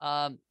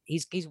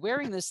 he's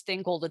wearing this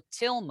thing called a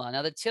tilma.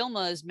 Now, the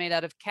tilma is made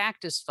out of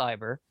cactus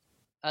fiber.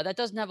 That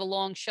doesn't have a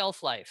long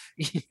shelf life.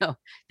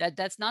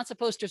 That's not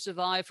supposed to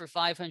survive for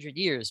 500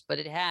 years, but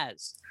it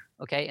has.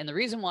 Okay, and the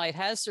reason why it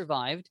has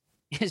survived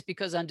is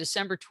because on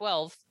December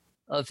 12th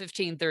of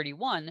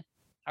 1531,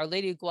 Our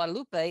Lady of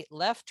Guadalupe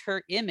left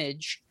her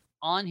image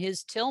on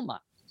his tilma.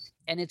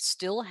 And it's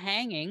still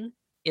hanging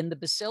in the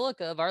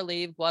Basilica of Our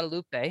Lady of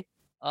Guadalupe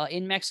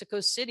in Mexico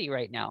City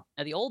right now.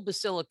 Now, the old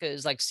basilica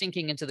is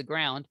sinking into the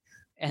ground,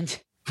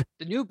 and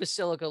the new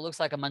basilica looks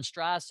like a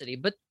monstrosity.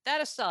 But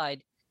that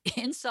aside,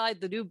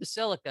 inside the new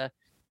basilica,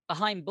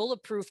 behind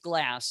bulletproof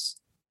glass,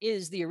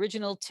 is the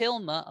original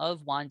tilma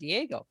of Juan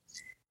Diego.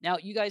 Now,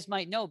 you guys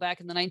might know back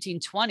in the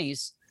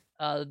 1920s,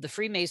 the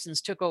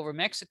Freemasons took over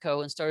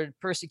Mexico and started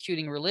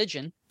persecuting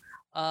religion.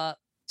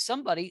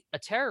 Somebody, a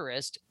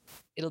terrorist,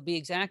 it'll be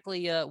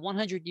exactly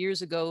 100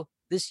 years ago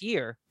this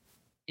year,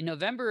 in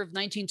November of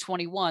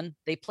 1921,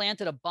 they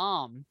planted a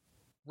bomb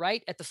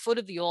right at the foot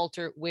of the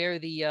altar where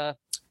the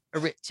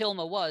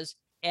tilma was,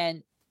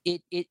 and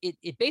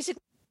it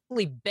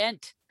basically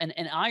bent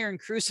an iron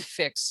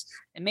crucifix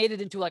and made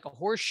it into like a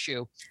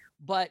horseshoe,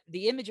 but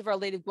the image of Our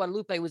Lady of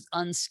Guadalupe was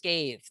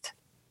unscathed.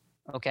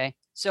 Okay,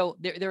 so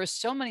there are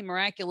so many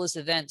miraculous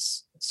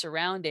events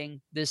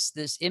surrounding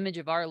this image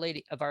of Our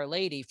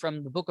Lady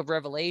from the Book of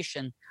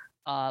Revelation,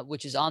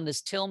 which is on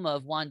this tilma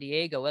of Juan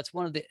Diego. That's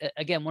one of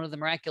the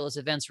miraculous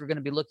events we're going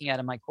to be looking at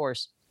in my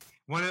course.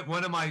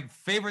 One of my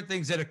favorite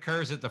things that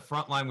occurs at the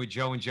front line with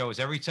Joe and Joe is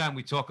every time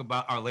we talk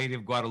about Our Lady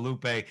of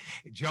Guadalupe,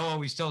 Joe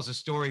always tells a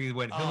story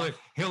when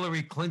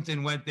Hillary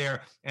Clinton went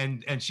there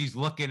and she's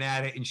looking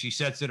at it and she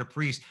says to the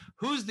priest,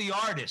 "Who's the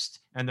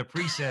artist?" And the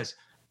priest says,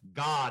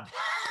 "God."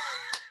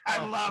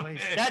 I love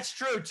it. That's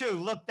true too.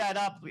 Look that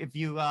up if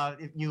you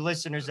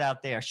listeners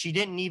out there. She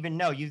didn't even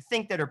know. You'd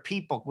think that her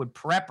people would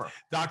prep her.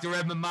 Dr.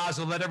 Edmund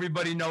Mazza, let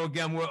everybody know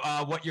again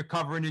what you're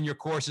covering in your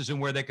courses and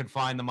where they can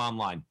find them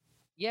online.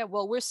 Yeah,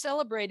 well, we're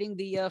celebrating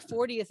the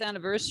 40th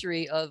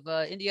anniversary of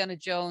Indiana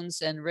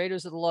Jones and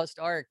Raiders of the Lost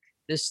Ark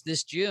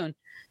this June,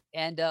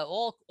 and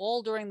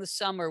all during the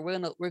summer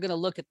we're gonna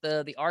look at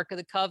the Ark of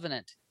the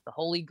Covenant, the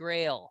Holy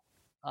Grail,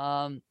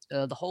 the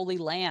Holy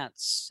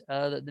Lance,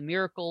 the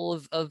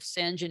miracle of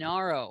San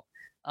Gennaro,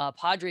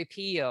 Padre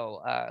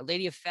Pio,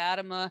 Lady of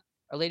Fatima,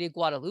 Our Lady of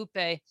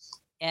Guadalupe,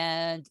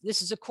 and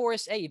this is a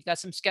course. Hey, you've got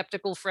some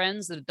skeptical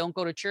friends that don't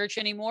go to church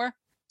anymore.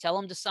 Tell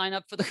them to sign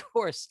up for the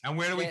course. And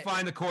where do we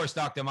find the course,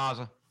 Dr.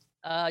 Mazza?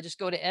 Just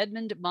go to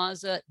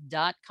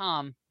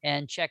edmundmazza.com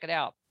and check it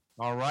out.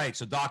 All right.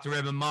 So, Dr.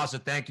 Edmund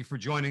Mazza, thank you for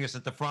joining us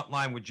at the front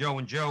line with Joe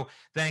and Joe.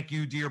 Thank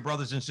you, dear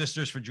brothers and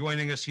sisters, for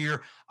joining us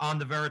here on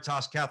the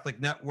Veritas Catholic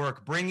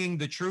Network, bringing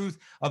the truth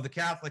of the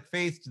Catholic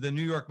faith to the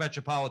New York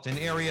metropolitan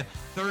area,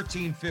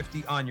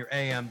 1350 on your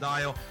AM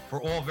dial.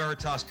 For all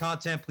Veritas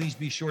content, please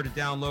be sure to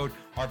download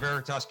our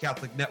Veritas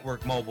Catholic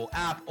Network mobile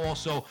app.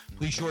 Also,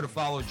 please sure to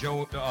follow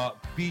Joe.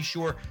 Be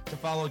sure to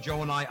follow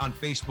Joe and I on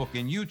Facebook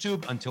and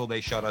YouTube until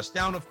they shut us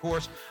down. Of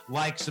course,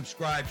 like,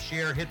 subscribe,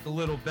 share, hit the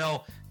little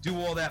bell. Do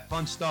all that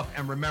fun stuff.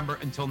 And remember,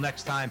 until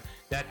next time,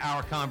 that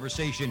our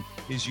conversation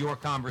is your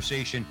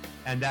conversation,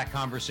 and that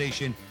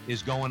conversation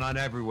is going on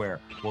everywhere.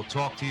 We'll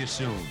talk to you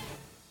soon.